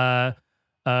 Obviously, Kukichu.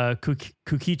 Oh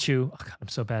God, I'm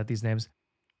so bad at these names.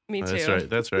 Me too.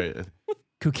 That's right.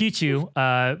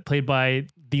 Kukichu, played by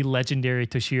the legendary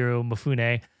Toshiro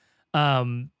Mifune.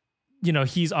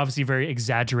 He's obviously very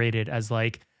exaggerated as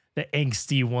like the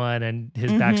angsty one, and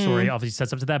his backstory obviously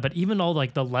sets up to that. But even all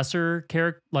like the lesser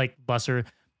character, like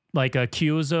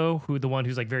Kyozo, the one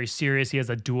who's like very serious, he has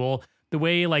a duel. The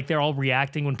way like they're all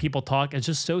reacting when people talk is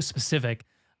just so specific.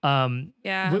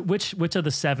 Yeah. Which of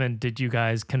the 7 did you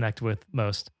guys connect with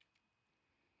most,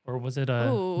 or was it a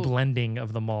Ooh. blending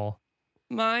of them all?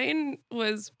 Mine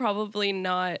was probably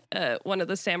not one of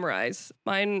the samurais.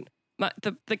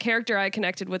 The character I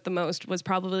connected with the most was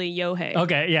probably Yohei.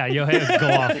 Okay, yeah, Yohei, go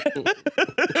off.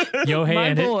 Yohei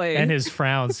My boy. and his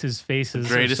frowns, his faces,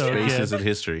 Greatest are so faces good. in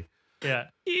history. Yeah,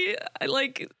 I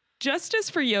like justice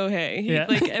for Yohei. Yeah.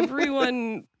 Like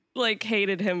everyone like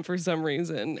hated him for some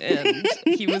reason, and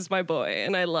he was my boy,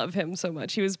 and I love him so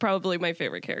much. He was probably my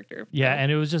favorite character. yeah,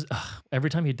 and it was just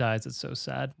every time he dies, it's so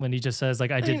sad when he just says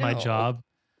like, "I did my know. job,"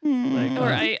 like,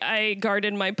 Or I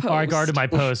guarded my post. or I guarded my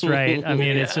post. Right? I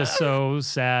mean, it's Yeah. just so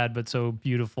sad, but so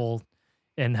beautiful,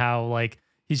 and how like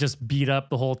he's just beat up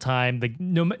the whole time. Like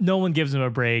no one gives him a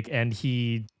break, and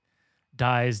he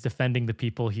dies defending the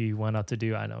people he went out to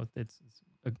do. I know it's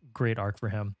a great arc for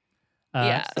him.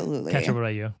 Yeah. Absolutely. Ketchup, what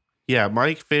about you? Yeah,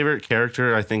 my favorite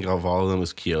character, I think, of all of them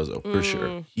was Kyozo, for sure.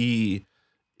 Mm. He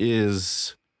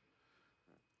is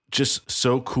just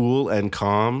so cool and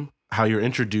calm. How you're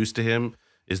introduced to him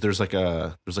is there's like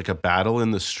a battle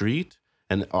in the street,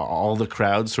 and all the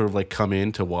crowds sort of like come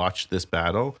in to watch this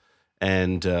battle,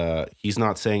 and he's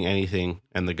not saying anything,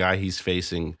 and the guy he's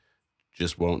facing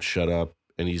just won't shut up,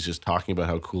 and he's just talking about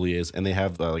how cool he is. And they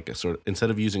have like a sort of, instead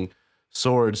of using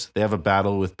swords, they have a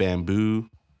battle with bamboo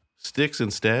sticks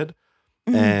instead,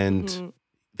 and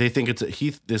they think it's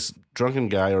this drunken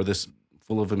guy, or this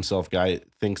full of himself guy,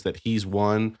 thinks that he's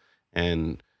won,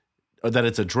 and or that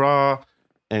it's a draw.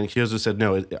 And Kyozo said,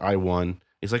 "No, I won."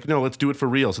 He's like, "No, let's do it for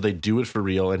real." So they do it for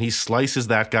real, and he slices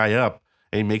that guy up,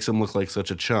 and he makes him look like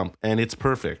such a chump, and it's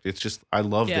perfect. It's just, I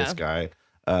love this guy.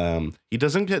 He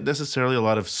doesn't get necessarily a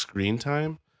lot of screen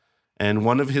time, and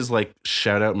one of his like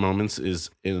shout out moments is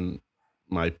in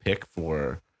my pick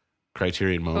for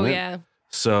Criterion moment. Oh yeah.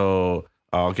 So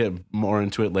I'll get more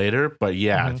into it later, but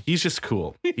yeah, he's just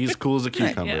cool. He's cool as a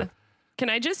cucumber. Yeah. Can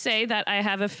I just say that I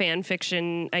have a fan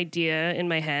fiction idea in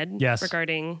my head Yes.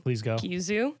 regarding Please go.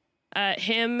 Kyuzu?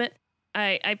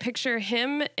 I picture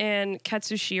him and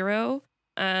Katsushiro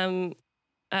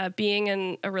being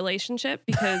in a relationship,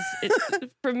 because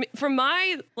from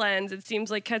my lens, it seems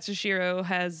like Katsushiro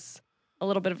has a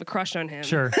little bit of a crush on him.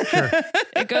 Sure.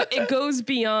 It goes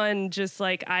beyond just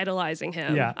like idolizing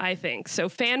him, Yeah. I think. So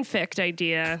fanfic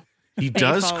idea. He They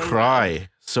does fall in cry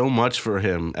so much for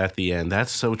him at the end.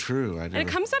 That's so true. And it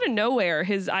comes out of nowhere,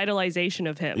 his idolization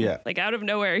of him. Yeah. Like out of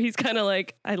nowhere, he's kind of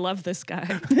like, I love this guy.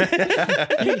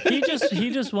 he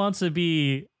just wants to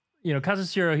be,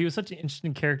 Katsushiro. He was such an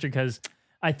interesting character because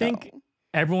I think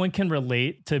everyone can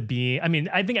relate to being. I mean,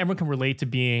 I think everyone can relate to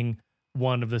being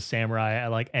one of the samurai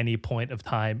at like any point of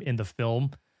time in the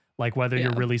film. Like whether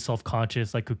you're Yeah. really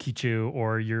self-conscious like Kukichu,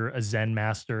 or you're a Zen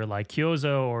master like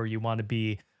Kyozo, or you want to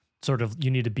be you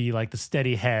need to be like the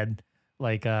steady head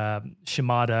like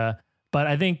Shimada. But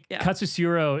I think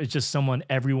Katsushiro is just someone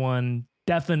everyone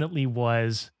definitely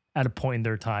was at a point in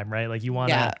their time, right? Like you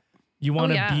want to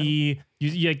be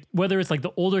whether it's like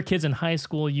the older kids in high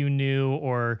school you knew,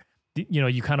 or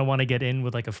you kind of want to get in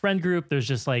with like a friend group. There's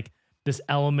just like this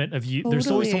element of you. There's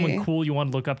always someone Totally. cool you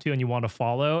want to look up to and you want to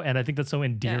follow, and I think that's so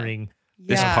endearing.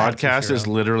 This Yeah. podcast is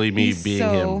literally me He's being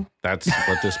so- him. That's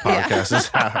what this podcast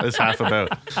is half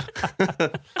about.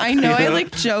 I know I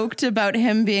like joked about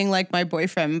him being like my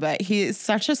boyfriend, but he's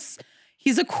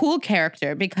a cool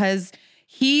character because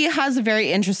he has a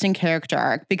very interesting character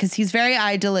arc, because he's very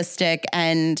idealistic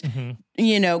and,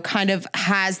 kind of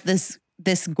has this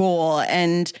goal.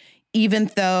 And even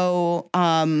though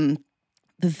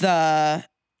the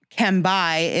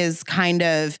Kenbai is kind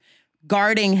of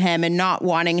guarding him and not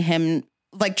wanting him,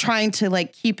 like trying to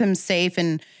like keep him safe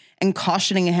and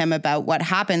cautioning him about what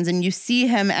happens. And you see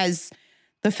him as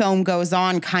the film goes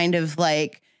on kind of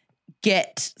like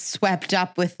get swept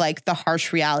up with like the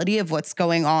harsh reality of what's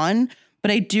going on.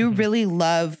 But I do really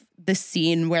love the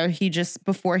scene where he just,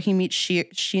 before he meets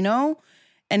Shino,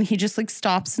 and he just like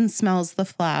stops and smells the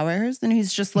flowers, and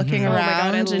he's just looking Oh my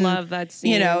around. God, I and, love that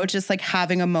scene. just like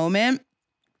having a moment.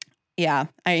 Yeah,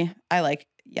 I like.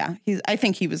 Yeah, I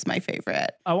think he was my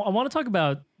favorite. I want to talk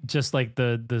about just like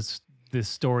the this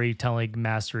storytelling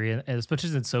mastery, and especially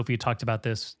since Sophie talked about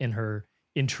this in her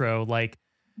intro. Like,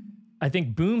 I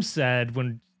think Boom said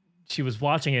when she was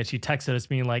watching it, she texted us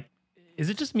being like, "Is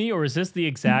it just me, or is this the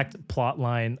exact plot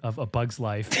line of A Bug's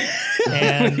Life?"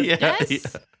 And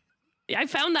Yes. I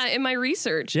found that in my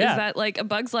research. Yeah. Is that like A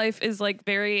Bug's Life is like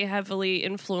very heavily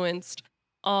influenced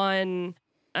on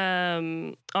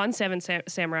Seven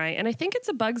Samurai, and I think it's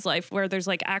A Bug's Life where there's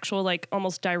like actual like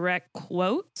almost direct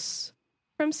quotes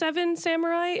from Seven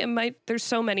Samurai. There's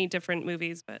so many different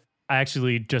movies, but I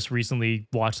actually just recently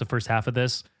watched the first half of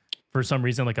this for some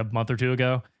reason, like a month or two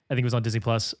ago. I think it was on Disney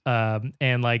Plus.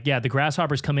 And like, yeah, the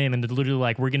grasshoppers come in and they're literally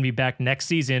like, "We're gonna be back next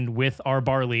season with our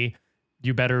barley.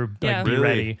 You better like Yeah. be Really?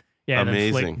 ready." Yeah, and then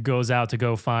Amazing. Flick goes out to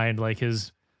go find like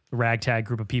his ragtag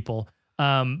group of people.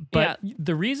 But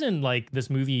the reason like this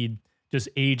movie just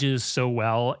ages so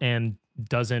well and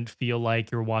doesn't feel like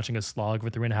you're watching a slog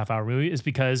with a 3.5 hour movie is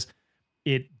because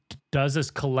it does this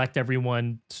collect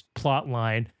everyone's plot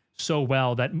line so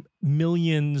well that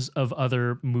millions of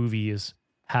other movies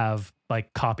have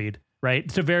like copied, right?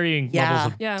 To varying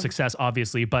levels of Yeah. success,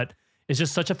 obviously, but it's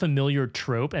just such a familiar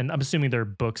trope. And I'm assuming there are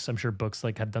books, I'm sure books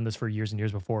like had done this for years and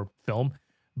years before film,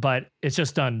 but it's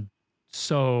just done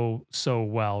so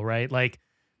well, right? Like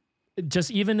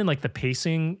just even in like the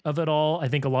pacing of it all, I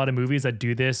think a lot of movies that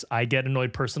do this, I get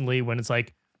annoyed personally when it's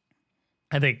like,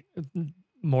 I think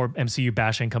more MCU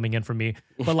bashing coming in from me,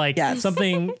 but like Yes.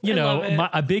 something, you I know, love it.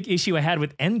 a big issue I had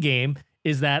with Endgame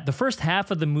is that the first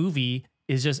half of the movie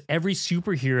is just every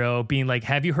superhero being like,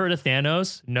 "Have you heard of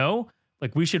Thanos? No?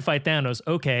 Like, we should fight Thanos."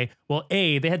 Okay. Well,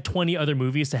 they had 20 other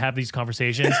movies to have these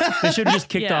conversations. They should have just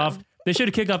kicked Yeah. off. They should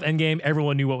have kicked off Endgame.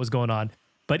 Everyone knew what was going on.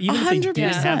 But even if they didn't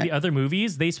 100%. have the other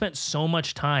movies, they spent so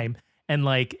much time and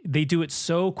like they do it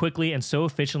so quickly and so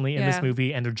efficiently in this Yeah.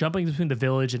 movie. And they're jumping between the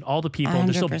village and all the people. And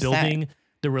they're still 100%. building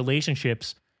the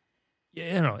relationships.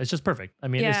 You know, it's just perfect. I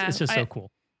mean, Yeah, it's just so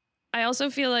cool. I also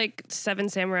feel like Seven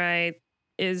Samurai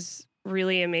is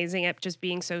really amazing at just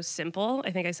being so simple.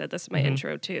 I think I said this in my Mhm.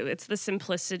 intro too. It's the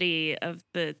simplicity of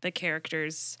the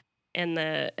characters and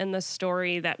the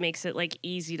story that makes it like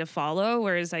easy to follow.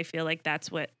 Whereas I feel like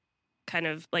that's what kind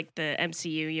of like the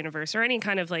MCU universe or any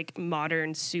kind of like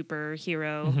modern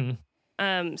superhero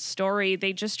Mhm. story,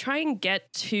 they just try and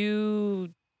get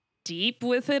too deep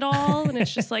with it all, and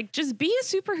it's just like, just be a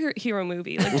superhero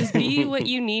movie, like just be what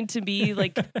you need to be.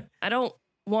 Like, I don't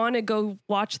want to go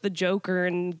watch the Joker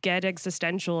and get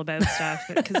existential about stuff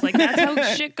because like that's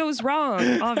how shit goes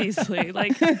wrong, obviously.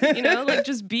 Like, you know, like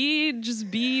just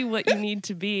be what you need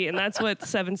to be, and that's what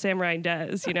Seven Samurai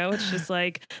does. You know, it's just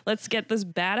like, let's get this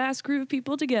badass group of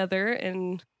people together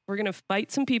and we're gonna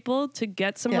fight some people to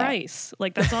get some Yeah. rice.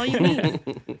 Like, that's all you need.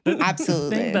 The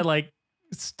Absolutely. thing that like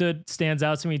stands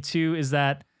out to me too is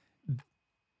that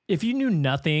if you knew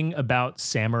nothing about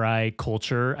samurai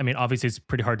culture, I mean, obviously it's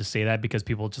pretty hard to say that because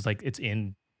people just like it's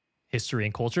in history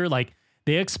and culture. Like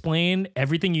they explain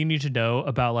everything you need to know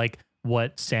about like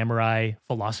what samurai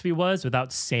philosophy was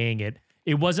without saying it.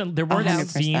 It wasn't, there weren't 100%.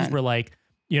 scenes where like,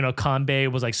 you know,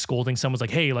 Kanbei was like scolding someone's like,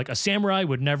 "Hey, like a samurai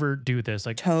would never do this.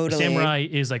 Like Totally. a samurai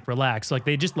is like relaxed." Like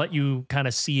they just let you kind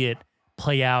of see it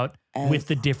play out with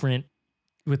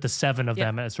the seven of Yeah.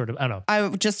 them as sort of, I don't know. I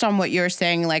just on what you're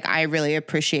saying, like I really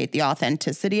appreciate the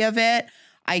authenticity of it.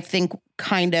 I think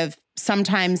kind of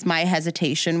sometimes my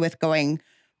hesitation with going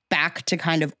back to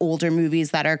kind of older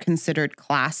movies that are considered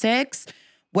classics,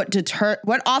 what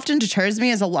often deters me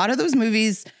is a lot of those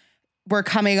movies were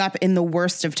coming up in the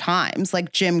worst of times,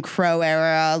 like Jim Crow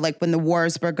era, like when the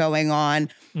wars were going on.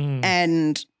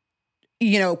 And,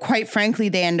 you know, quite frankly,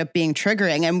 they end up being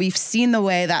triggering. And we've seen the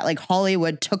way that like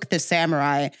Hollywood took the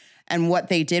samurai and what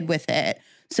they did with it.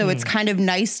 So it's kind of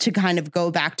nice to kind of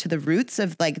go back to the roots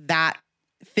of like that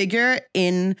figure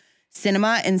in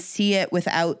cinema and see it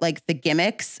without like the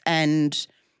gimmicks and,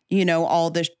 you know,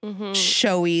 all the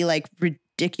showy, like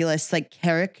ridiculous, like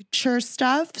caricature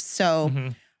stuff. So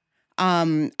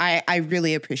I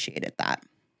really appreciated that.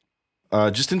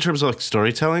 Just in terms of like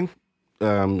storytelling,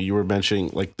 you were mentioning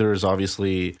like there's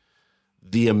obviously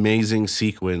the amazing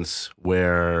sequence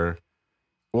where,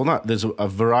 well, not there's a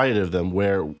variety of them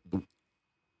where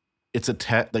it's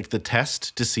like the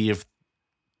test to see if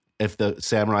the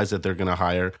samurais that they're gonna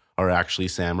hire are actually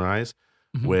samurais.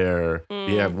 Where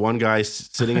you have one guy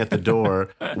sitting at the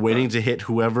door waiting to hit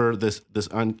whoever this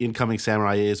incoming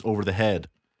samurai is over the head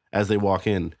as they walk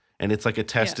in, and it's like a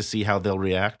test to see how they'll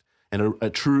react. And a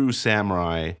true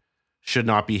samurai should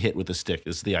not be hit with a stick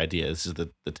is the idea. This is the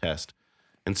test.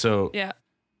 And so Yeah.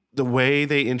 the way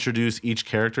they introduce each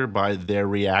character by their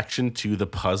reaction to the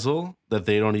puzzle that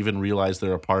they don't even realize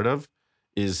they're a part of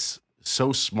is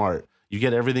so smart. You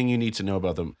get everything you need to know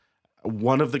about them.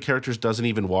 One of the characters doesn't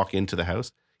even walk into the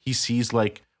house. He sees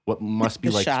like what must be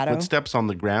The like shadow? footsteps on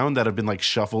the ground that have been like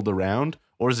shuffled around,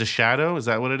 or is a shadow? Is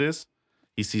that what it is?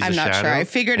 He sees I'm a not shadow. sure. I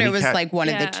figured and it he was can't- like one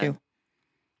of the Yeah. two.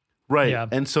 right. Yeah.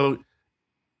 And so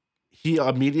he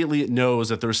immediately knows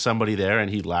that there's somebody there, and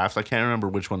he laughs. I can't remember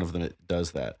which one of them it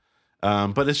does that,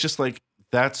 but it's just like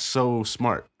that's so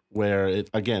smart. Where it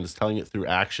again, it's telling it through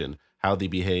action, how they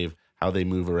behave, how they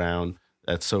move around.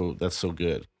 That's so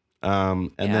good.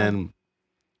 And Yeah. then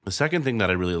the second thing that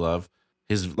I really love,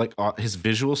 his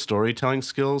visual storytelling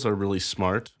skills are really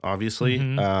smart, obviously.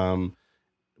 Mhm.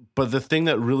 But the thing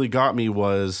that really got me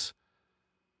was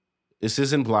this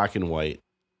is in black and white.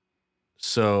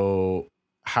 So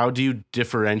how do you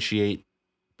differentiate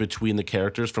between the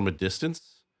characters from a distance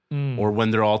Mm. or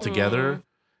when they're all together?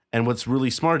 And what's really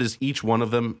smart is each one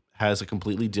of them has a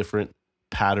completely different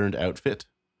patterned outfit.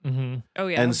 Mhm. Oh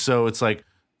yeah. And so it's like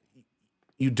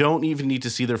you don't even need to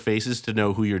see their faces to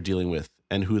know who you're dealing with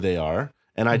and who they are.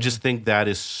 And I just think that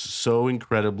is so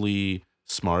incredibly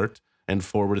smart and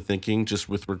forward thinking just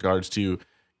with regards to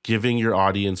giving your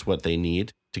audience what they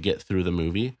need to get through the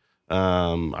movie.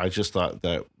 I just thought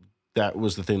that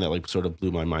was the thing that like sort of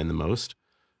blew my mind the most.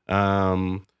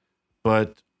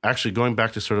 But actually going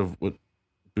back to sort of what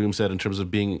Boom said in terms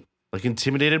of being like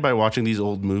intimidated by watching these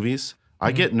old movies,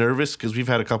 I get nervous because we've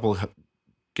had a couple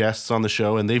guests on the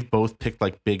show and they've both picked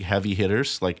like big heavy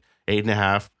hitters like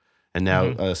 8.5 and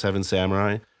now Seven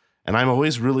Samurai. And I'm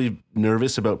always really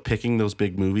nervous about picking those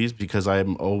big movies because I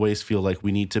always feel like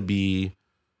we need to be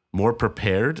more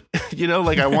prepared. You know,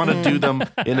 like I want to do them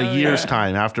in a year's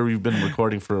time after we've been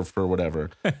recording for whatever.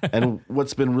 And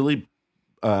what's been really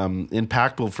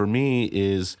impactful for me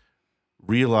is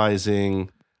realizing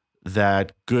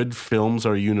that good films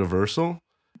are universal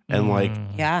and like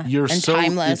Yeah. you're and so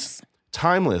timeless. it's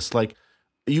timeless. Like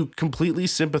you completely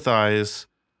sympathize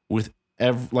with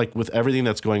with everything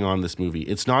that's going on in this movie.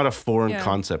 It's not a foreign Yeah.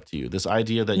 concept to you. This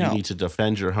idea that No. you need to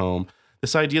defend your home,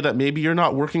 this idea that maybe you're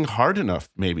not working hard enough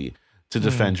maybe to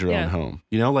defend your Yeah. own home.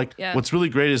 You know, like Yeah. what's really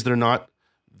great is they're not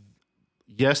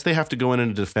yes, they have to go in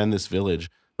and defend this village,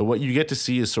 but what you get to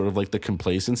see is sort of like the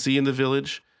complacency in the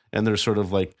village and there's sort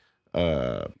of like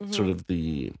sort of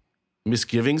the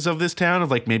misgivings of this town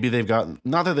of like maybe they've got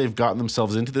not that they've gotten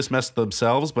themselves into this mess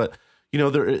themselves, but you know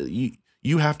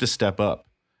you have to step up.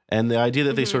 And the idea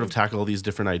that they sort of tackle all these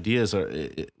different ideas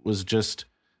it was just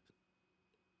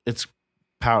it's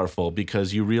powerful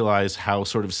because you realize how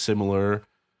sort of similar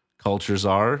cultures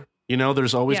are. You know,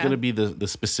 there's always Yeah. going to be the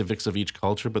specifics of each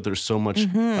culture, but there's so much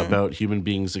about human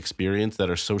beings' experience that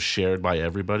are so shared by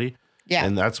everybody. Yeah.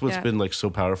 And that's what's Yeah. been like so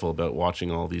powerful about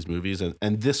watching all these movies and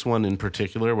this one in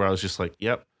particular where I was just like,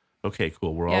 yep, okay,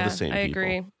 cool. We're all the same I people.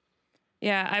 agree.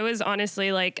 Yeah, I was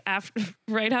honestly like after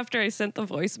right after I sent the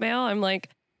voicemail, I'm like,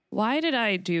 why did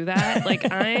I do that? Like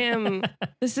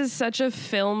this is such a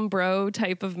film bro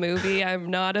type of movie. I'm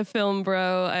not a film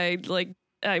bro.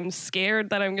 I'm scared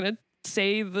that I'm going to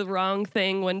say the wrong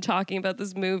thing when talking about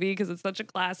this movie because it's such a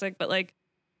classic, but like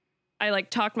I like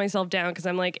talked myself down because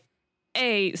I'm like,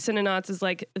 A, Cinenauts is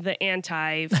like the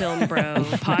anti-film bro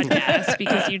podcast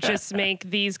because you just make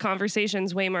these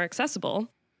conversations way more accessible.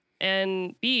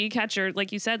 And B, Catcher,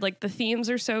 like you said, like the themes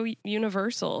are so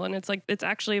universal and it's like it's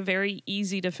actually a very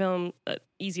easy film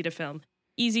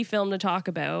to talk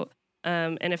about.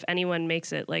 And if anyone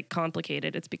makes it like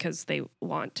complicated, it's because they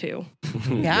want to.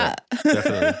 Yeah.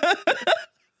 Definitely.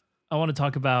 I want to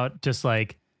talk about just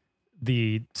like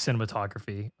the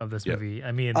cinematography of this Yep. movie.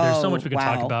 I mean, there's so Oh, much we could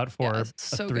talk wow. about for Yeah, a it's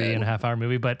so 3.5 hour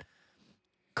movie, but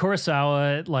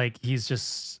Kurosawa, like he's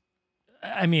just,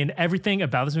 I mean, everything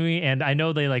about this movie, and I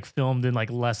know they like filmed in like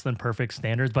less than perfect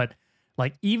standards, but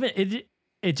like even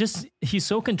it just, he's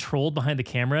so controlled behind the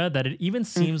camera that it even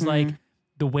seems like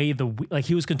the way like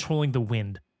he was controlling the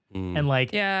wind. And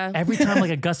like Yeah. every time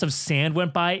like a gust of sand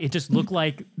went by, it just looked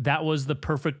like that was the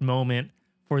perfect moment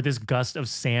for this gust of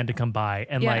sand to come by.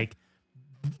 And Yeah. like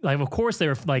of course they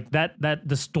were like that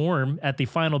the storm at the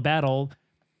final battle,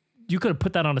 you could have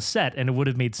put that on a set and it would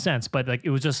have made sense. But like it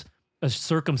was just a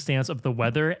circumstance of the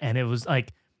weather and it was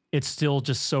like it's still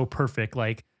just so perfect.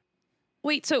 Like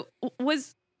Wait, so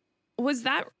was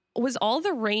all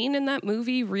the rain in that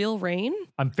movie real rain?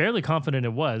 I'm fairly confident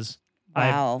it was.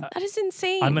 Wow. That is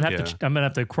insane. I'm gonna have Yeah. to I'm gonna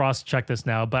have to cross check this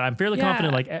now, but I'm fairly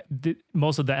confident like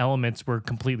most of the elements were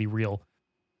completely real.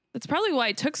 That's probably why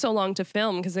it took so long to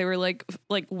film because they were like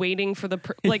waiting for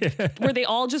were they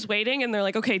all just waiting and they're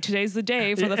like, okay, today's the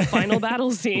day for the final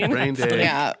battle scene. Rain day.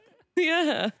 Yeah.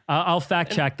 Yeah. I'll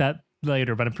fact check that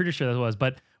later, but I'm pretty sure that was.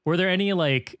 But were there any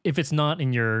like if it's not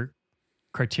in your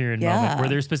Criterion moment, Yeah. were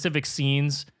there specific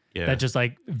scenes Yeah. that just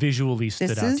like visually stood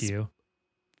This out is- to you?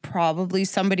 Probably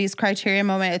somebody's Criterion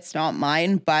moment. It's not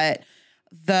mine, but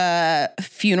the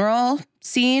funeral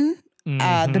scene, the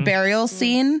Mhm. burial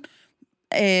scene,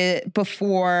 right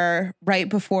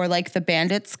before like the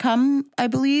bandits come, I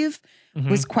believe, Mhm.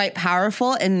 was quite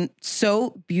powerful and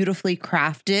so beautifully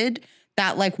crafted.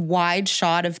 That like wide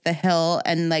shot of the hill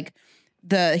and like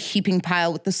the heaping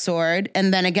pile with the sword,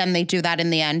 and then again they do that in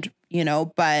the end,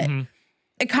 but. Mhm.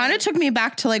 It kind of took me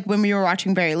back to like when we were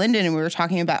watching Barry Lyndon and we were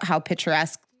talking about how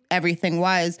picturesque everything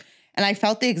was. And I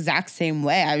felt the exact same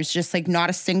way. I was just like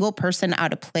not a single person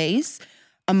out of place.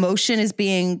 Emotion is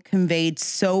being conveyed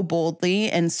so boldly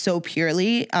and so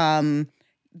purely.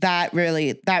 That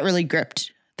really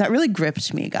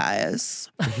gripped me, guys.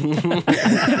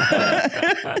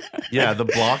 Yeah, the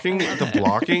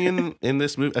blocking in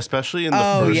this movie, especially in the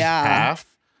Oh, first yeah. half,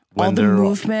 All when the they're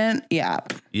movement. Yeah.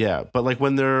 yeah, but like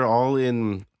when they're all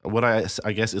in what I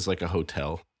guess is like a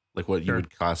hotel, like what you Sure.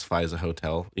 would classify as a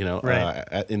hotel, Right.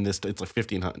 in this it's like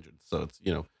 1500, so it's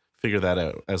figure that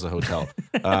out as a hotel.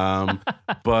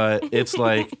 But it's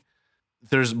like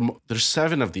there's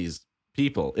 7 of these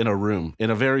people in a room in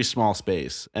a very small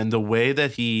space, and the way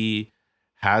that he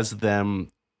has them,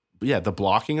 the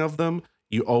blocking of them,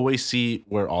 you always see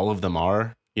where all of them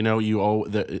are.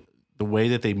 The way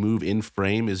that they move in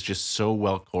frame is just so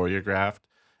well choreographed.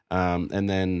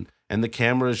 And the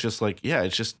camera is just like,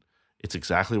 it's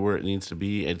exactly where it needs to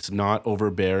be. It's not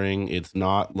overbearing. It's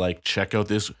not like, check out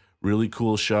this really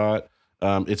cool shot.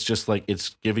 It's just like,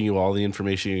 it's giving you all the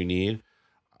information you need.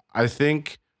 I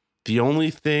think the only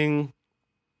thing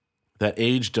that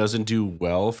age doesn't do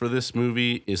well for this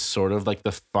movie is sort of like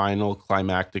the final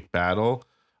climactic battle.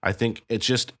 I think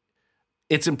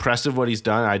it's impressive what he's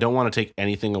done. I don't want to take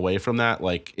anything away from that.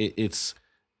 Like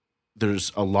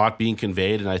there's a lot being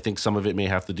conveyed, and I think some of it may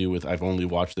have to do with I've only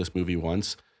watched this movie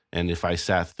once, and if I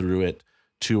sat through it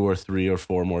 2 or 3 or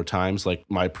 4 more times, like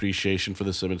my appreciation for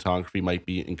the cinematography might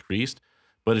be increased.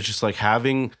 But it's just like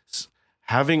having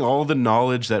all the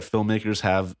knowledge that filmmakers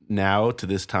have now to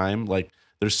this time. Like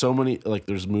there's so many, like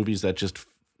there's movies that just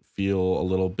feel a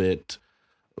little bit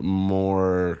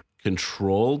more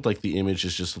controlled, like the image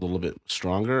is just a little bit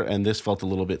stronger, and this felt a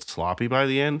little bit sloppy by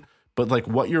the end. But like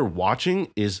what you're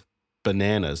watching is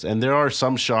bananas, and there are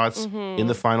some shots in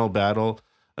the final battle,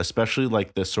 especially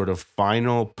like the sort of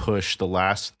final push, the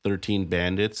last 13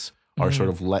 bandits are sort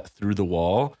of let through the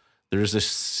wall. There's this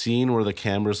scene where the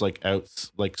camera's like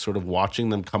out, like sort of watching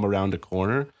them come around a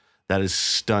corner. That is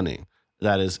stunning.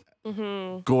 That is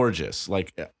gorgeous.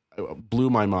 Like it blew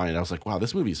my mind. I was like, wow,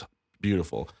 this movie's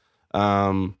beautiful.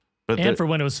 But And for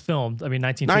when it was filmed, I mean,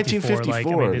 1954. Like,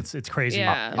 I mean, it's crazy.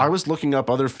 Yeah. I was looking up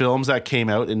other films that came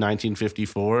out in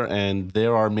 1954, and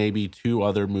there are maybe 2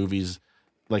 other movies.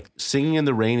 Like Singing in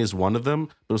the Rain is one of them,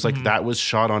 but it was like that was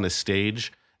shot on a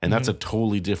stage, and that's a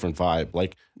totally different vibe.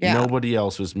 Like nobody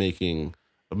else was making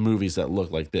movies that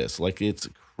look like this. Like it's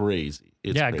crazy.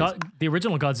 It's crazy. The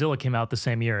original Godzilla came out the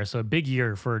same year, so a big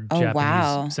year for Japanese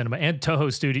wow. cinema. And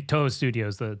Toho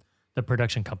Studios, the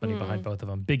production company behind both of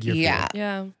them. Big year. Yeah. For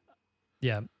Yeah. them.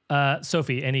 Yeah.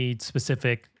 Sophie, any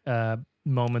specific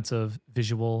moments of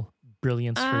visual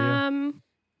brilliance for you?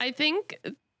 I think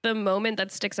the moment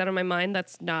that sticks out in my mind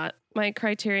that's not my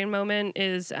Criterion moment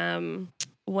is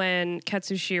when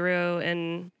Katsushiro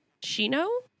and Shino,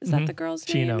 is that the girl's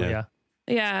name? Chino, Yeah.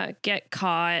 Yeah, get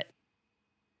caught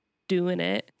doing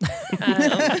it.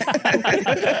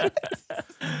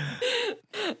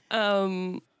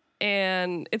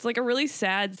 And it's like a really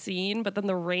sad scene, but then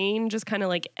the rain just kind of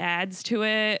like adds to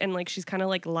it, and like she's kind of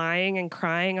like lying and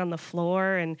crying on the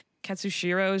floor, and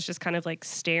Katsushiro is just kind of like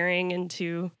staring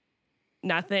into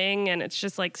nothing, and it's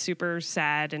just like super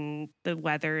sad, and the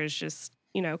weather is just,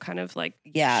 kind of like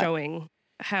showing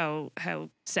how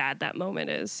sad that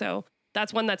moment is. So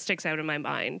that's one that sticks out in my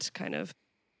mind, kind of.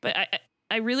 But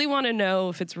I really want to know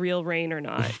if it's real rain or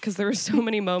not, because there were so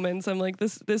many moments I'm like,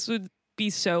 this would be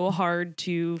so hard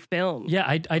to film. Yeah,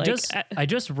 I Like,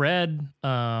 just read.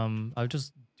 I was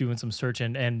just doing some search,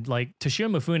 and like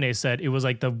Toshio Mifune said it was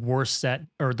like the worst set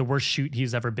or the worst shoot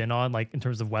he's ever been on, like in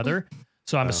terms of weather.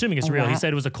 So I'm assuming it's real. wow. He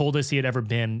said it was the coldest he had ever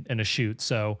been in a shoot.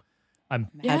 So I'm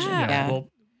Yeah.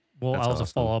 We'll That's I'll have awesome.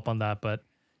 to follow up on that, but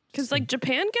Because like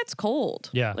Japan gets cold.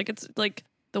 Yeah. Like it's like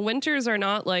the winters are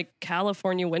not like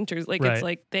California winters. Like Right. it's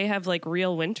like they have like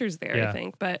real winters there, Yeah. I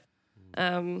think. But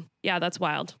yeah, that's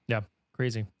wild. yeah,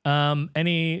 crazy.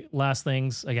 Any last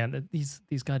things? Again, these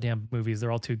goddamn movies,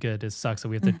 they're all too good. It sucks that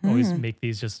we have to always make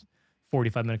these just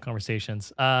 45-minute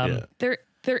conversations. Yeah. There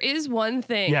There is one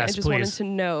thing Yes, I just wanted please. to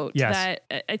note Yes.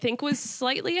 that I think was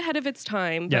slightly ahead of its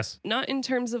time, but Yes. not in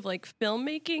terms of like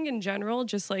filmmaking in general,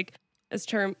 just like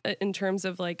in terms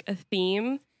of like a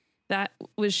theme that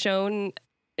was shown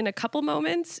in a couple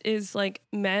moments is like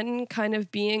men kind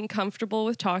of being comfortable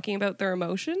with talking about their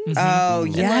emotions. Oh,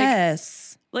 And,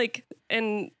 yes. Like,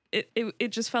 and it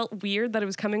just felt weird that it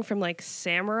was coming from like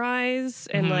samurais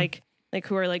and Mhm. like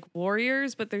who are like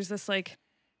warriors, but there's this like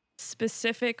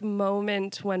specific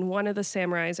moment when one of the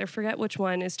samurais, I forget which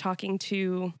one, is talking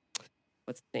to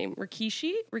what's his name,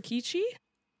 Rikishi,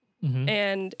 Mhm.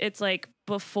 and it's like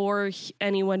before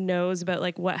anyone knows about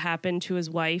like what happened to his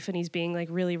wife, and he's being like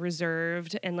really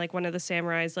reserved, and like one of the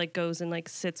samurais like goes and like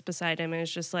sits beside him and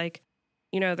is just like,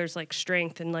 you know, there's like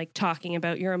strength and like talking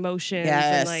about your emotions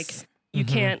and like Yes. you Mhm.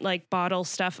 can't like bottle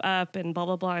stuff up and blah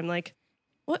blah blah. I'm like,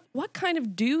 what kind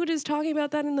of dude is talking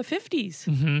about that in the 50s?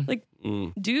 Mhm. Like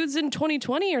Mm. dudes in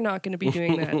 2020 are not going to be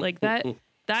doing that. Like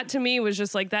that to me was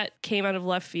just like that came out of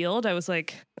left field. I was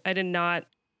like, I did not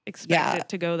expect Yeah. it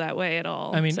to go that way at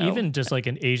all. I mean, So, even just like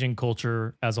in Asian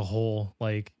culture as a whole,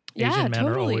 like Yeah, Asian men are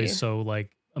totally. always so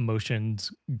like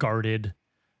emotions guarded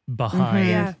behind,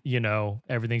 Yeah. you know,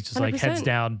 everything's just like heads 100%.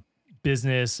 down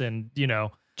business and, you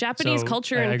know, Japanese so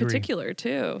culture I in agree. particular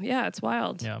too. Yeah, it's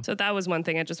wild. Yeah. So that was one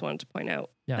thing I just wanted to point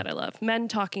out Yeah. that I love. Men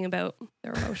talking about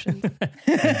their emotions. and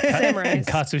Samurais.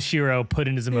 Katsushiro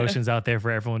putting his emotions out there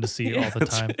for everyone to see all the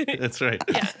time. That's right.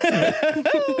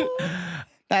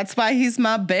 That's why he's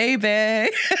my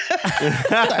baby.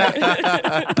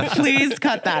 Please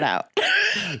cut that out.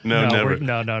 No, never. we're-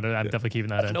 no, I'm definitely keeping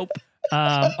that in. Nope.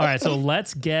 All right, so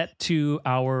let's get to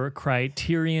our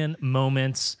Criterion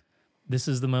moments. This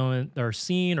is the moment or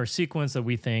scene or sequence that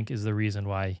we think is the reason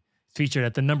why it's featured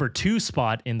at the number 2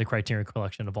 spot in the Criterion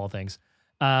collection of all things.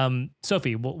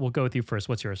 Sophie, we'll go with you first.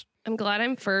 What's yours? I'm glad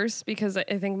I'm first because I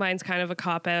think mine's kind of a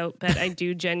cop out, but I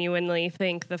do genuinely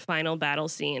think the final battle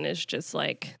scene is just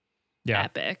like Yeah.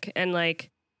 epic. And like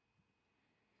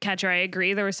Catcher, I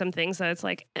agree. There were some things that it's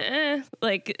like,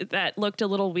 like that looked a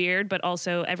little weird, but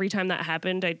also every time that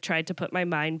happened, I tried to put my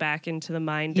mind back into the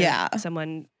mind Yeah. of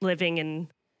someone living in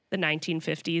the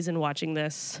 1950s and watching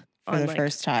this For the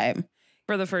first time.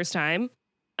 for the first time.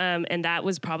 And that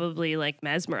was probably like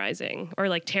mesmerizing or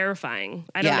like terrifying.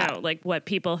 I don't Yeah. know like what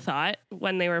people thought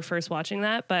when they were first watching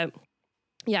that. But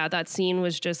yeah, that scene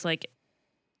was just like,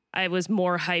 I was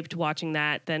more hyped watching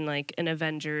that than like an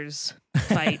Avengers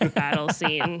fight battle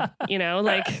scene, you know,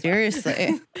 like,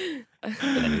 Seriously.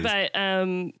 but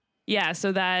yeah,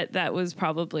 so that was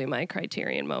probably my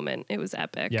Criterion moment. It was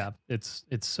epic. Yeah, it's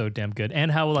so damn good.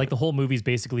 And how like the whole movie's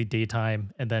basically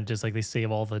daytime and then just like they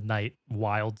save all the night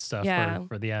wild stuff Yeah.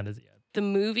 for the end. The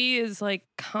movie is like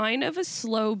kind of a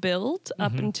slow build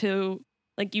up Mhm. until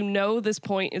like, you know, this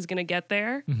point is going to get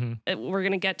there. Mm-hmm. We're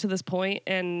going to get to this point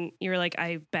and you're like,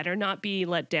 I better not be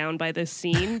let down by this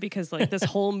scene because like this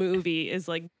whole movie is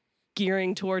like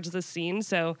gearing towards this scene.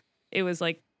 So it was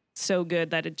like so good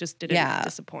that it just didn't Yeah.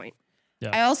 disappoint.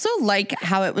 I also like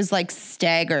how it was like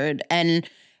staggered and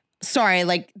sorry,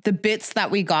 like the bits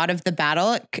that we got of the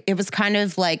battle, it was kind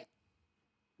of like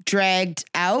dragged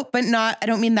out, but not, I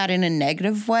don't mean that in a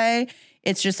negative way.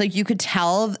 It's just like you could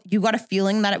tell, you got a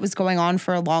feeling that it was going on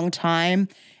for a long time.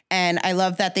 And I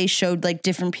love that they showed like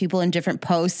different people in different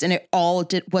posts and it all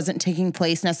wasn't taking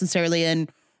place necessarily in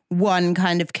one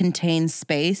kind of contained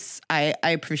space. I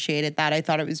appreciated that. I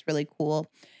thought it was really cool.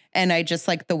 And I just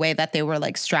like the way that they were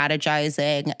like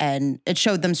strategizing and it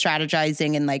showed them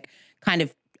strategizing and like kind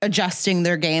of adjusting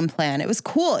their game plan. It was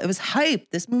cool. It was hype.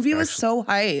 This movie was so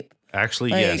hype.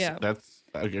 Actually, Like- yes, Yeah. that's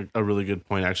a really good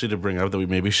point. Actually, to bring up that we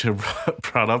maybe should have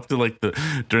brought up to like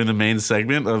during the main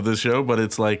segment of the show, but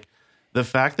it's like the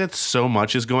fact that so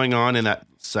much is going on in that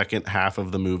second half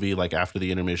of the movie, like after the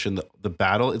intermission, the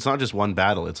battle. It's not just one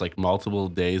battle; it's like multiple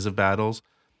days of battles,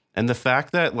 and the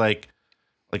fact that like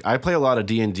I play a lot of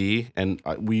D&D, and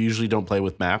we usually don't play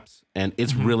with maps, and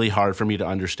it's really hard for me to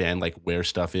understand like where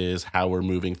stuff is, how we're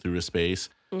moving through a space,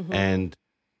 and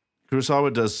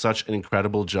Kurosawa does such an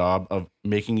incredible job of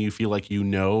making you feel like you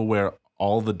know where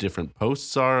all the different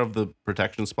posts are of the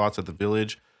protection spots at the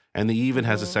village. And he even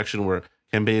has a section where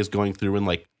Kembe is going through and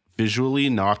like visually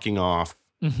knocking off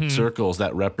circles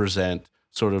that represent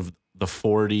sort of the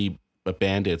 40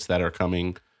 bandits that are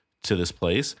coming to this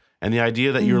place. And the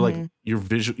idea that you're like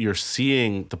you're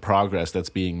seeing the progress that's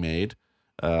being made.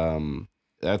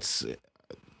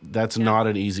 That's not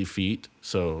an easy feat.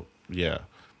 So yeah,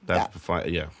 that's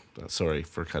fine. Yeah. Sorry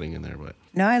for cutting in there, but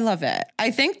No, I love it. I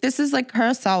think this is like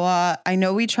Kurosawa. I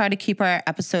know we try to keep our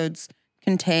episodes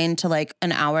contained to like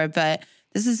an hour, but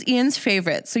This is Ian's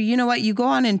favorite. So you know what? You go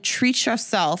on and treat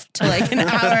yourself to like an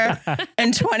hour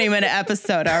and 20-minute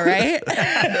episode, all right?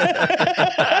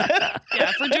 Yeah,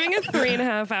 if we're doing a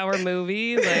 3.5 hour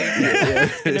movie, like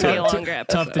it's gonna be a longer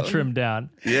episode. Tough to trim down.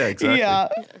 Yeah, exactly. Yeah.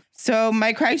 So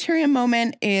my Criterion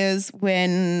moment is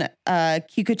when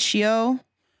Kikuchiyo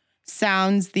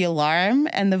sounds the alarm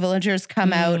and the villagers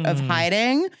come out of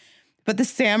hiding, but the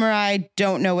samurai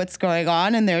don't know what's going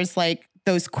on, and there's like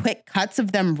those quick cuts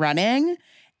of them running,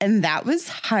 and that was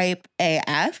hype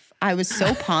AF. I was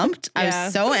so pumped. I Yeah.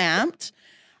 was so amped.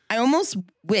 I almost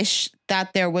wish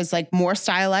that there was like more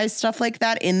stylized stuff like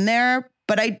that in there,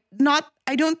 but I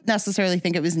don't necessarily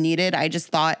think it was needed. I just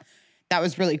thought that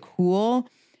was really cool.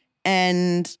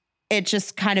 And it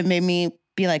just kind of made me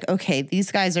be like, okay,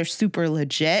 these guys are super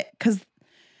legit.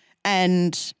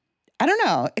 And I don't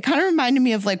know, it kind of reminded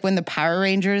me of like when the Power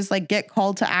Rangers like get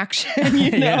called to action,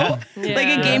 you know? Yeah. Like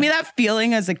it gave me that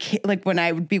feeling as a kid, like when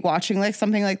I would be watching like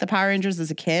something like the Power Rangers as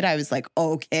a kid, I was like,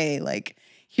 okay, like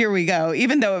here we go.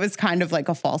 Even though it was kind of like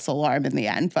a false alarm in the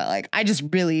end, but like I just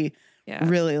really,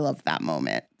 really loved that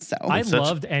moment. So I such-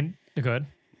 loved and good.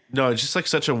 No, it's just like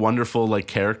such a wonderful like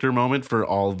character moment for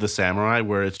all the samurai,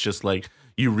 where it's just like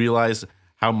you realize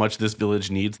how much this village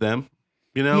needs them.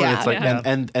 You know, and Yeah. it's like Yeah.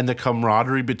 and the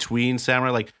camaraderie between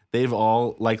samurai, like they've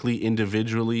all likely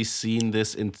individually seen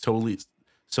this in totally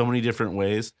so many different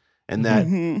ways. And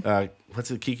that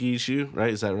what's it, Kiki Ishu,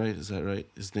 right? Is that right?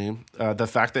 His name? The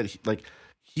fact that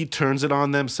he turns it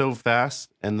on them so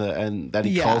fast, and that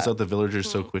he calls out the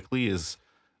villagers so quickly is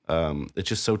it's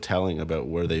just so telling about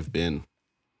where they've been.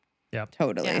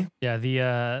 totally.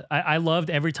 Yeah, I loved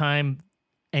every time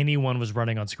anyone was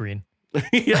running on screen.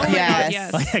 Yeah. Oh my Yes. God,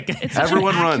 yes. Like, It's such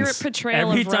Everyone an accurate runs. portrayal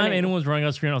Every of time running. anyone was running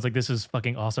on screen, I was like, "This is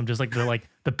fucking awesome!" Just like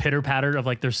the pitter patter of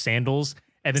like their sandals,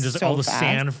 and then just So all the fast.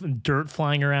 sand, and dirt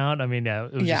flying around. I mean, yeah,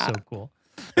 it was just so cool.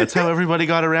 That's how everybody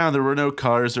got around. There were no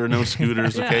cars, there were no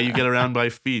scooters. Okay, you get around by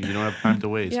feet. You don't have time to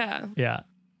waste. Yeah. Yeah,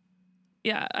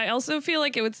 Yeah. I also feel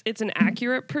like it's an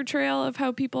accurate portrayal of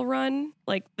how people run.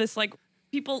 Like this, like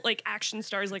people like action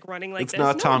stars like running like It's this.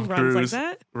 not No Tom one runs Cruise like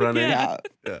that. running. Yeah.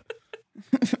 Yeah.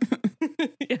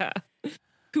 Yeah.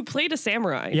 Who played a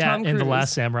samurai? yeah. Tom In the Cruise.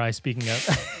 Last Samurai, speaking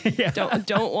of, yeah.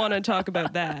 Don't want to talk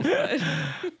about that. But.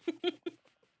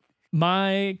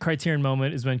 My Criterion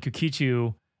moment is when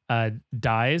Kukichu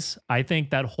dies. I think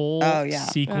that whole Oh, yeah.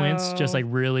 sequence just Oh. like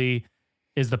really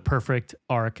is the perfect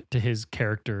arc to his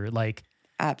character. Like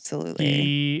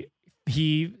Absolutely.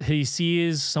 he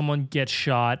sees someone get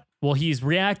shot. Well, he's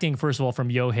reacting first of all from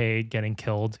Yohei getting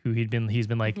killed, who he's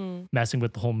been like messing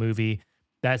with the whole movie.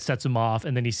 That sets him off,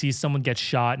 and then he sees someone get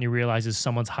shot, and he realizes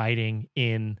someone's hiding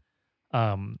in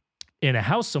a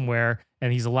house somewhere,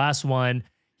 and he's the last one.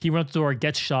 He runs to the door,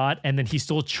 gets shot, and then he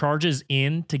still charges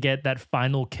in to get that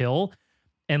final kill.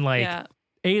 And like,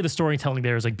 Yeah. the storytelling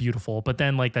there is like beautiful, but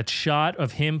then like that shot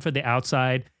of him for the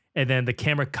outside, and then the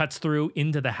camera cuts through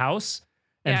into the house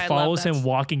and Yeah, I love follows that. him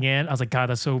walking in. I was like, God,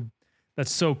 that's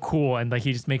so cool. And like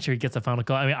he just makes sure he gets the final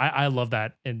kill. I mean, I love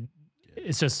that, and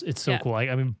it's so Yeah. cool. Like,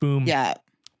 I mean, Boom Yeah.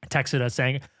 texted us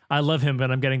saying, "I love him, but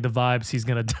I'm getting the vibes he's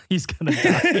gonna die."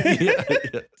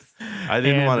 I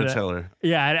didn't And, want to tell her.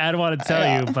 Yeah, I don't want to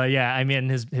tell you, but yeah, I mean,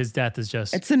 his death is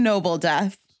just It's a noble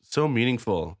death. So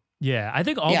meaningful. yeah. I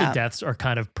think all Yeah. the deaths are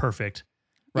kind of perfect,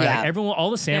 right? Yeah. Like everyone, all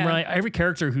the samurai, every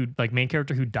character who like main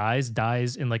character who dies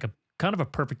in like a kind of a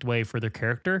perfect way for their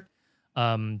character.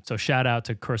 So shout out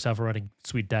to Kurosawa for writing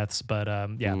sweet deaths, but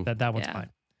yeah, that one's Yeah. fine.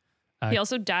 He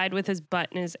also died with his butt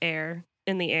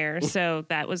in the air, so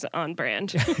that was on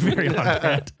brand. Very on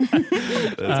brand.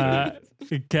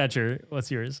 Catcher,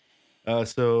 what's yours?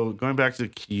 So going back to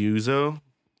Kyuzo,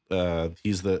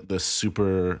 he's the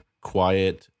super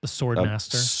quiet, The Sword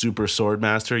Master. super sword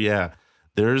master. Yeah,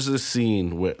 there's a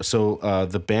scene where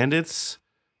the bandits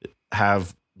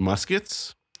have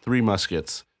muskets, 3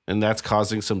 muskets, and that's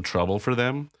causing some trouble for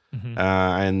them.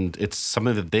 And it's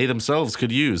something that they themselves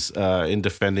could use in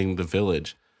defending the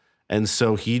village. And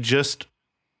so he just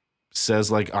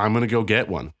says like, I'm going to go get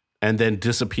one, and then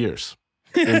disappears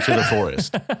into the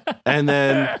forest. And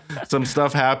then some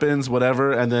stuff happens,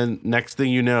 whatever. And then next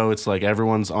thing you know, it's like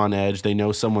everyone's on edge. They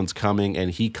know someone's coming, and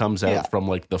he comes out from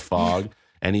like the fog,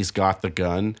 and he's got the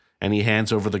gun, and he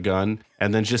hands over the gun,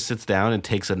 and then just sits down and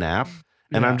takes a nap.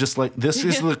 And I'm just like, this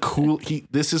is the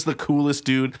coolest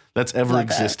dude that's ever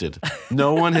existed.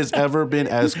 No one has ever been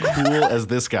as cool as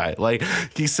this guy. Like,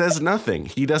 he says nothing.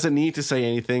 He doesn't need to say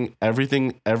anything.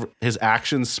 His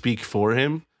actions speak for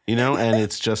him, you know? And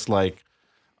it's just like,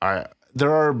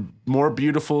 there are more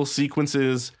beautiful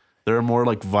sequences There are more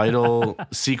like vital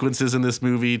sequences in this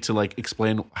movie to like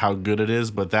explain how good it is,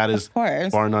 but that is Of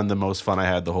course. bar none the most fun I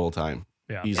had the whole time.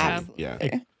 Yeah. Easily. Absolutely.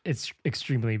 Yeah. It's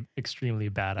extremely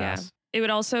badass. Yeah. It would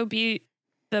also be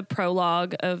the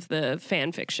prologue of the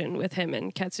fan fiction with him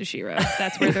and Katsushiro.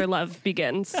 That's where their love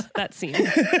begins. That scene.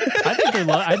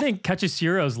 I think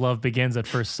Katsushiro's love begins at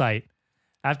first sight.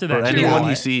 After For that, anyone Yeah.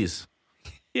 he sees.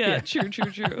 Yeah,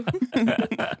 true.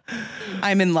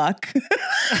 I'm in luck.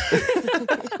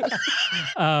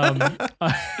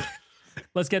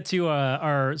 Let's get to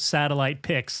our satellite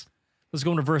picks. Let's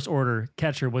go in reverse order.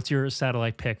 Catcher, what's your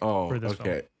satellite pick for this film?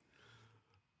 okay.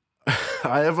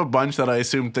 I have a bunch that I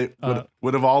assumed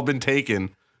would have all been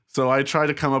taken. So I tried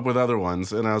to come up with other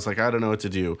ones, and I was like, I don't know what to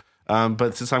do.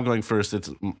 But since I'm going first, it's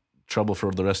trouble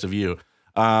for the rest of you.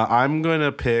 I'm going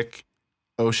to pick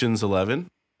Ocean's 11.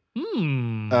 I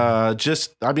mean,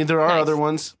 there are Nice. other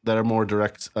ones that are more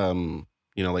direct.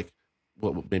 Like,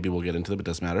 well, maybe we'll get into them. It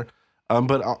doesn't matter.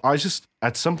 But I just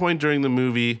at some point during the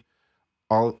movie,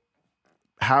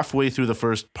 halfway through the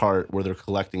first part where they're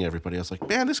collecting everybody, I was like,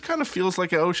 man, this kind of feels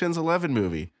like an Ocean's 11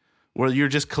 movie where you're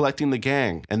just collecting the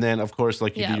gang. And then, of course,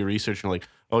 like you do Yeah. your research and you're like,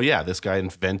 oh yeah, this guy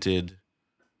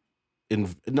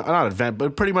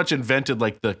but pretty much invented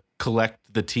like the collect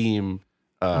the team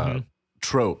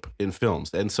trope in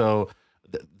films. And so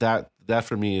that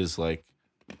for me is like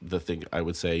the thing I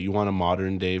would say. You want a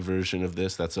modern day version of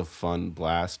this? That's a fun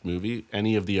blast movie.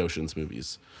 Any of the Ocean's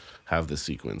movies have this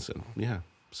sequence. And yeah.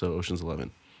 So Ocean's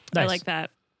 11. Nice. I like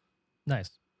that. Nice.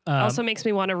 Also makes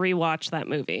me want to rewatch that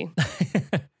movie.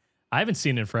 I haven't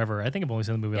seen it in forever. I think I've only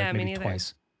seen the movie Yeah, like me maybe neither.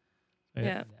 twice.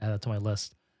 Yeah. Add that to my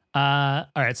list. All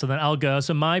right, so then I'll go.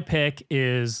 So my pick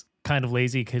is kind of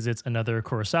lazy because it's another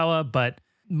Kurosawa, but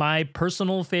my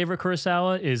personal favorite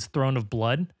Kurosawa is Throne of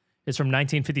Blood. It's from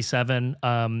 1957.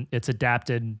 It's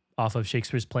adapted off of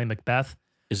Shakespeare's play Macbeth.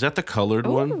 Is that the colored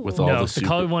one with all No, the the super...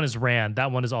 colored one is Rand.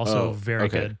 That one is also Oh, very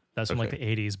okay. good. That's from like the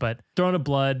Okay. 80s. But Throne of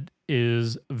Blood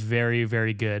is very,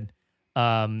 very good.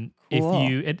 Cool.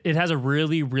 It has a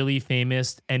really, really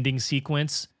famous ending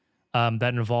sequence that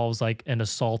involves like an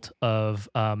assault of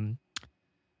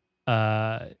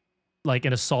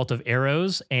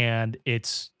arrows, and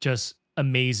it's just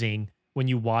amazing when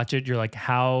you watch it. You're like,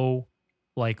 how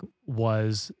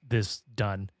was this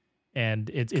done? And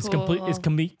it's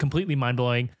completely mind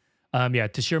blowing.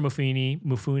 Toshiro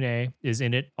Mifune is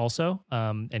in it also,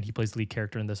 and he plays the lead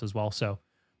character in this as well. So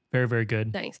very, very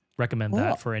good. Nice. Recommend Cool.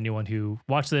 that for anyone who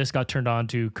watched this, got turned on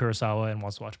to Kurosawa, and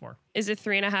wants to watch more. Is it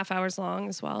 3.5 hours long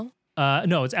as well?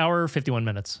 No, it's hour 51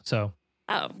 minutes. So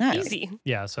Oh, Nice. easy.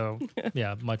 yeah,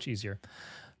 much easier.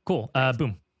 Cool.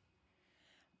 Boom.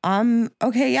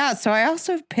 Okay, yeah. So I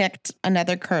also picked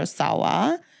another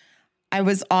Kurosawa. I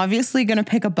was obviously gonna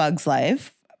pick A Bug's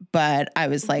Life, but I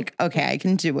was like, okay, I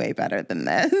can do way better than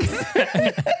this.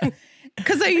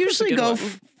 Because I usually good go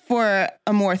one. for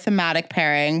a more thematic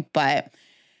pairing, but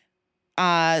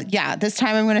this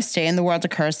time I'm gonna stay in the world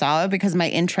of Kurosawa because my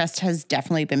interest has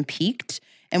definitely been piqued.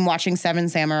 And watching Seven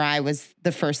Samurai was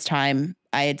the first time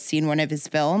I had seen one of his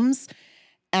films.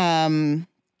 And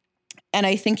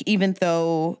I think even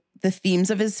though the themes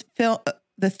of his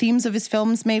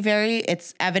films may vary,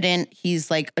 it's evident he's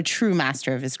like a true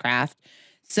master of his craft.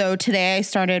 So today I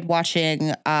started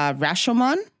watching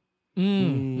Rashomon.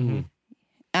 Mm-hmm.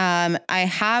 I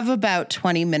have about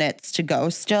 20 minutes to go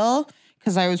still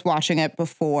because I was watching it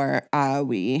before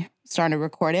we started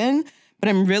recording, but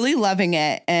I'm really loving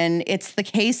it. And it's the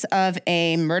case of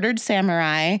a murdered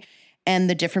samurai and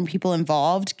the different people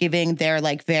involved giving their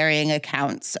like varying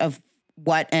accounts of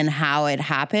what and how it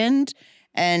happened.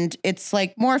 And it's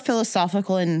like more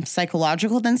philosophical and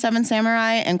psychological than Seven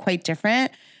Samurai and quite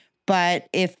different. But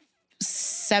if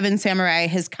Seven Samurai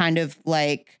has kind of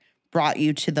like brought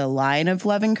you to the line of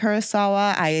loving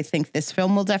Kurosawa, I think this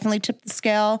film will definitely tip the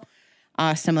scale,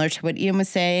 similar to what Ian was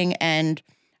saying. And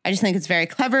I just think it's very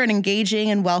clever and engaging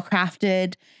and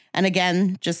well-crafted. And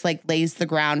again, just like lays the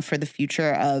ground for the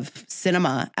future of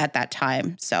cinema at that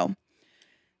time. So,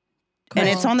 and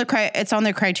it's on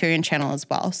the Criterion Channel as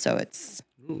well. So it's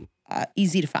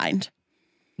easy to find.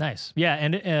 Nice. Yeah.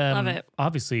 And Love it.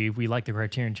 obviously we like the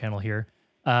Criterion Channel here.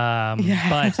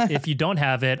 But if you don't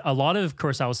have it, a lot of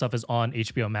Kurosawa stuff is on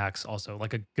HBO Max also,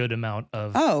 like a good amount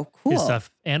of Oh, cool. his stuff.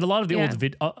 And a lot of the Yeah.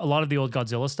 a lot of the old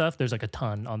Godzilla stuff, there's like a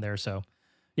ton on there. So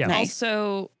yeah. Nice.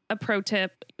 Also, a pro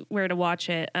tip where to watch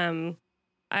it.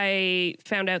 I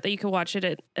found out that you could watch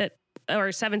it at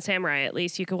or Seven Samurai at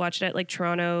least. You could watch it at like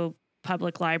Toronto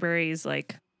Public Libraries,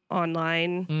 like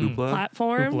online Mm. Hoopla?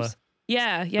 platforms. Hoopla.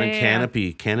 Yeah. And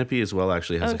Canopy. Canopy as well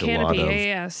actually has Oh, like a lot Canopy. of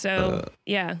Yeah. So,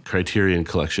 yeah. Criterion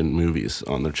Collection movies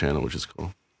on their channel, which is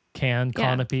cool.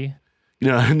 Canopy.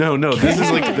 No. This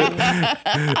is like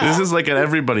this is like an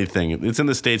everybody thing. It's in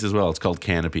the States as well. It's called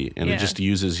Canopy, and Yeah. it just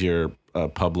uses your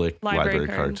public Library library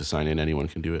card card. to sign in. Anyone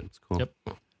can do it. It's cool. Yep.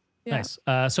 Yeah.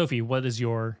 Nice. Sophie, what is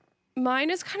your? Mine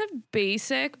is kind of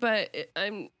basic, but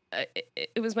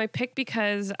it was my pick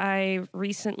because I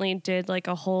recently did like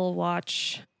a whole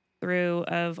watch through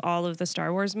of all of the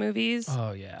Star Wars movies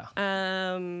Oh yeah.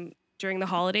 during the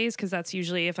holidays, because that's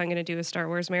usually if I'm going to do a Star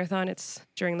Wars marathon, it's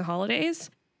during the holidays.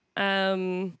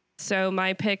 So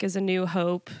my pick is A New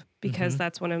Hope because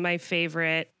that's one of my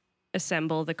favorite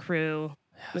Assemble the Crew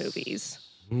movies.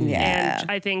 Yeah.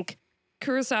 And I think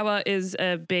Kurosawa is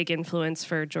a big influence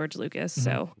for George Lucas.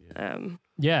 So,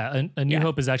 Yeah. A New Yeah.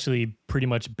 Hope is actually pretty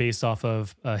much based off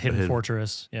of Hidden Hidden-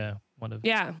 Fortress. Yeah. One of.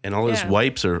 yeah. And all his Yeah.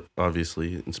 wipes are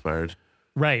obviously inspired.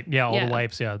 Right. Yeah. All Yeah. the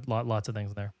wipes. Yeah. Lots of things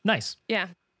in there. Nice. Yeah.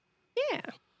 Yeah.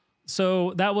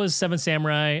 So that was Seven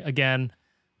Samurai. Again,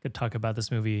 could talk about this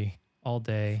movie all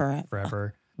day, Forever.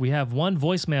 forever. We have one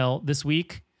voicemail this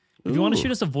week. If you want to Ooh.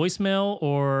 shoot us a voicemail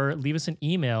or leave us an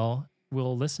email,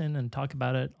 we'll listen and talk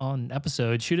about it on an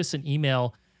episode. Shoot us an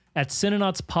email at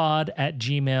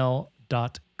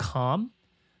cinenautspod@gmail.com.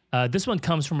 This one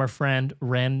comes from our friend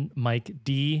Ren Mike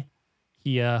D.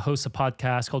 He hosts a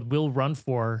podcast called Will Run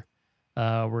For,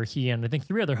 where he and I think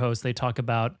 3 other hosts, they talk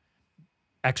about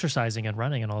exercising and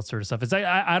running and all that sort of stuff. It's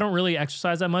I don't really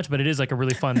exercise that much, but it is like a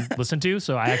really fun listen to.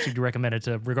 So I actually do recommend it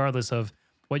to, regardless of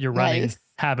what your running Nice.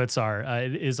 habits are.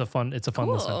 It's a fun listen.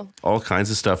 Cool. All kinds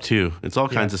of stuff too. It's all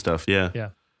kinds of stuff. Yeah. Yeah.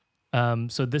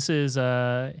 So this is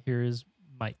here's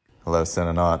Mike. Hello,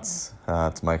 Cinenauts.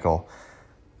 It's Michael.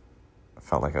 I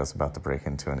felt like I was about to break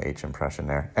into an H impression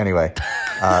there. Anyway,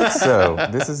 so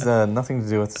this is nothing to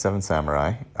do with Seven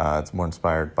Samurai. It's more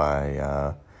inspired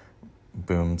by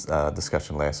Boom's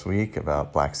discussion last week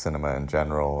about black cinema in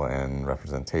general and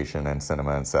representation in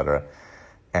cinema, etc.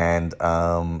 And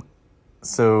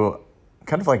so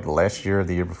kind of like last year or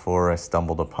the year before, I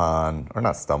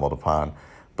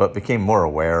but became more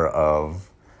aware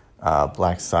of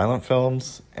black silent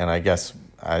films. And I guess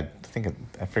I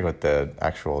forget what the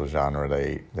actual genre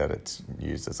that it's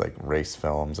used as, like race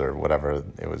films or whatever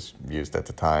it was used at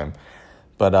the time.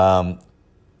 But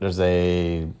there's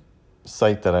a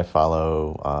site that I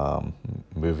follow,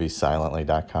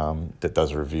 moviesilently.com, that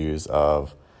does reviews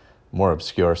of more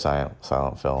obscure silent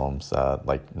films,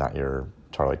 like not your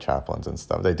Charlie Chaplins and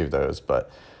stuff. They do those,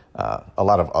 but a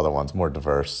lot of other ones, more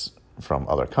diverse, from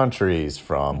other countries,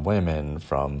 from women,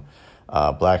 from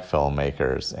black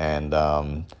filmmakers.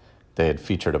 And they had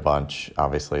featured a bunch,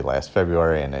 obviously, last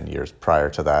February and then years prior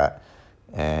to that.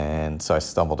 And so I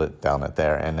stumbled down it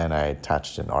there, and then I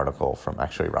attached an article from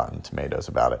actually Rotten Tomatoes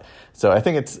about it. So I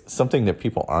think it's something that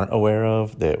people aren't aware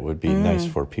of that would be nice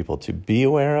for people to be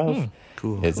aware of.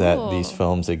 Cool. Is that these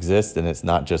films exist, and it's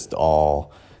not just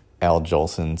all Al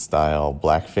Jolson style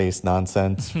blackface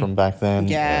nonsense from back then.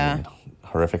 Yeah. And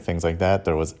horrific things like that.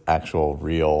 There was actual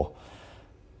real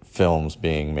films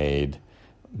being made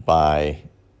by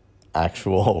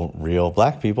actual real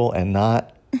black people and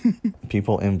not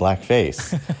people in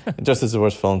blackface. Just as there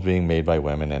was films being made by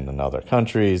women in other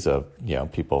countries of,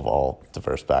 people of all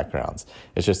diverse backgrounds.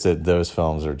 It's just that those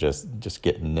films are just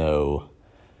get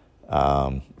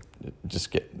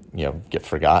get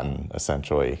forgotten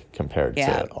essentially compared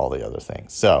Yeah. to all the other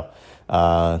things. So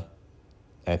I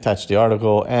attached the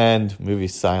article, and Movie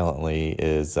Silently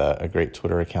is a great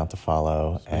Twitter account to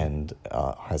follow and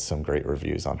has some great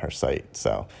reviews on her site.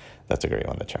 So that's a great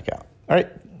one to check out. All right,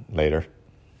 later.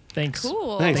 Thanks.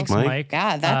 Cool. Thanks, Mike.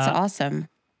 Yeah, that's awesome.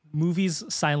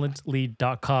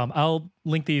 Moviessilently.com. I'll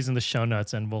link these in the show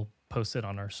notes and we'll post it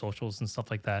on our socials and stuff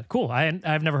like that. Cool.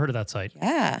 I've never heard of that site.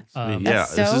 Yeah. Yeah,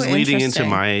 That's this so is leading into interesting.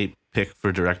 my pick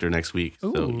for director next week.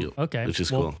 Ooh, okay. Which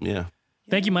is Well, cool. Yeah.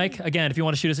 Thank you, Mike. Again, if you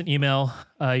want to shoot us an email,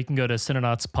 you can go to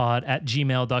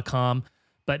cinenautspod@gmail.com.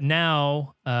 But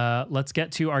now let's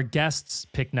get to our guest's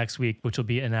pick next week, which will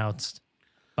be announced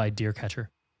by Deercatcher.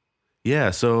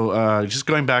 Yeah, so just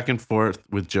going back and forth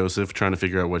with Joseph, trying to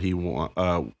figure out what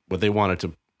what they wanted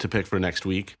to pick for next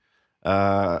week,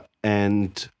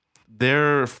 and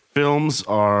their films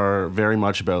are very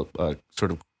much about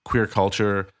sort of queer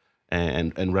culture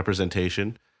and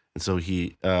representation, and so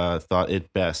he thought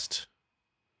it best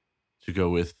to go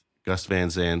with Gus Van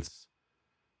Sant's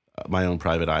My Own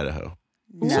Private Idaho.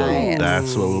 Nice. So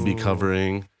that's what we'll be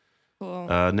covering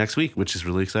Cool. next week, which is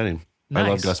really exciting. I Nice.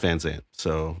 love Gus Van Sant,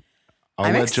 so I'll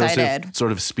I'm let excited. Joseph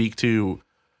sort of speak to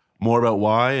more about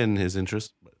why and his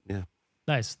interest. But yeah,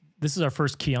 Nice. This is our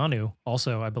first Keanu,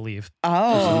 also, I believe.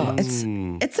 Oh,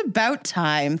 Mm. it's about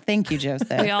time. Thank you,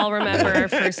 Joseph. We all remember our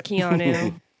first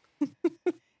Keanu.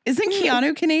 Isn't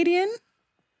Keanu Canadian?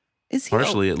 Is he?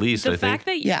 Partially, at least, The I fact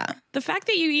think. that Yeah. the fact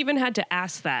that you even had to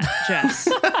ask that, Jess.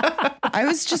 I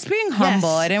was just being humble.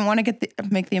 Yes. I didn't want to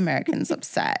make the Americans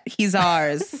upset. He's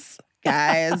ours,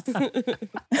 guys.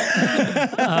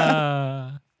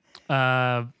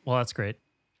 Well, that's great.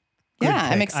 Good Yeah,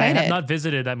 I'm pick. I excited. have not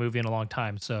visited that movie in a long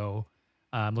time, so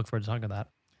I'm looking forward to talking about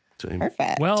that. Same.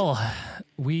 Perfect. Well,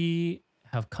 we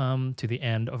have come to the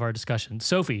end of our discussion.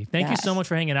 Sophie, thank you so Yes. much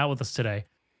for hanging out with us today.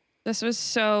 This was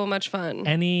so much fun.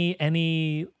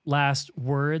 Any last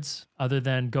words other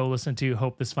than go listen to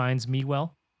Hope This Finds Me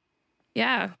Well?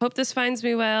 Yeah. Hope this finds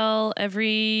me well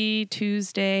every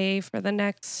Tuesday for the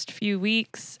next few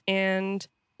weeks. And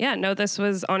yeah, no, this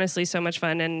was honestly so much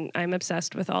fun. And I'm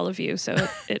obsessed with all of you. So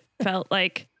it felt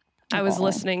like I was Aw.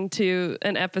 listening to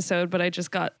an episode, but I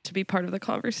just got to be part of the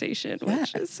conversation,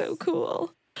 which is so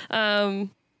cool. And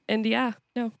yeah,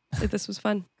 no, this was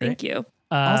fun. Thank you.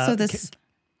 Also, this.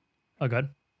 Oh, good.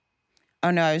 Oh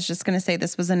no, I was just gonna say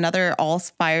this was another all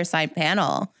fireside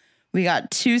panel. We got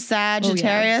 2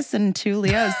 Sagittarius and 2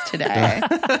 Leos today.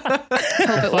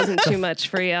 Hope it wasn't too much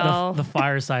for y'all. The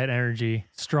fireside energy,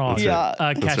 strong. Yeah.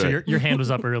 Katja, right. your hand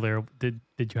was up earlier. Did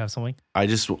you have something? I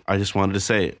just wanted to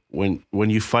say when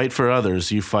you fight for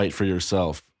others, you fight for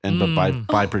yourself, and but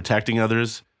by protecting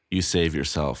others, you save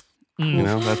yourself. You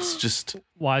know, that's just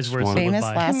Wise words. one to live Famous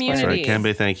by. last Community. words. sorry,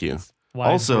 Kembe. Thank you. Wise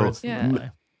Also, words to live Yeah.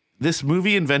 by. This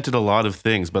movie invented a lot of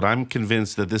things, but I'm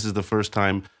convinced that this is the first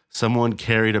time someone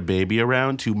carried a baby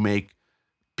around to make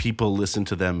people listen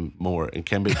to them more. And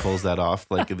Kembe pulls that off,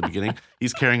 like at the beginning.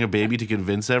 He's carrying a baby to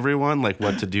convince everyone like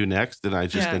what to do next. And I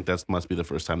just Yeah. think that must be the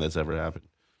first time that's ever happened.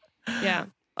 Yeah.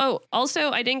 Oh,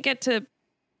 also, I didn't get to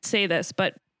say this,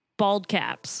 but bald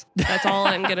caps. That's all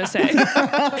I'm going to say.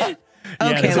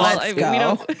 Okay, that's all- let's we go.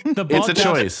 don't- The It's bald a caps-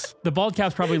 choice. The bald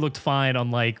caps probably looked fine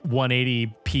on like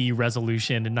 180p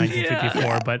resolution in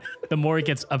 1954, but the more it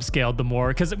gets upscaled, the more.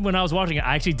 Because when I was watching it,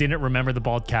 I actually didn't remember the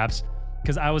bald caps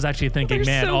because I was actually thinking, They're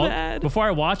man, so bad. before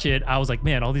I watch it, I was like,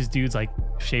 man, all these dudes like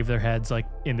shave their heads like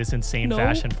in this insane Nope.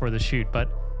 fashion for the shoot, but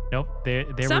nope, they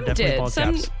were Some definitely did. bald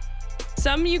Some, caps.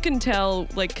 some you can tell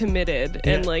like committed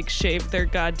and Yeah. like shaved their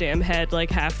goddamn head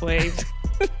like halfway.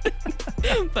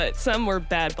 But some were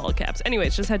bad bald caps.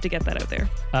 Anyways, just had to get that out there.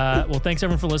 Well, thanks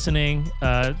everyone for listening.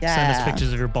 Send us Yeah.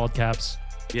 pictures of your bald caps.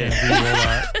 Yeah. And we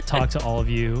will talk to all of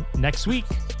you next week.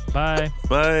 Bye.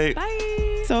 Bye.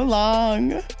 Bye. So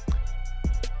long.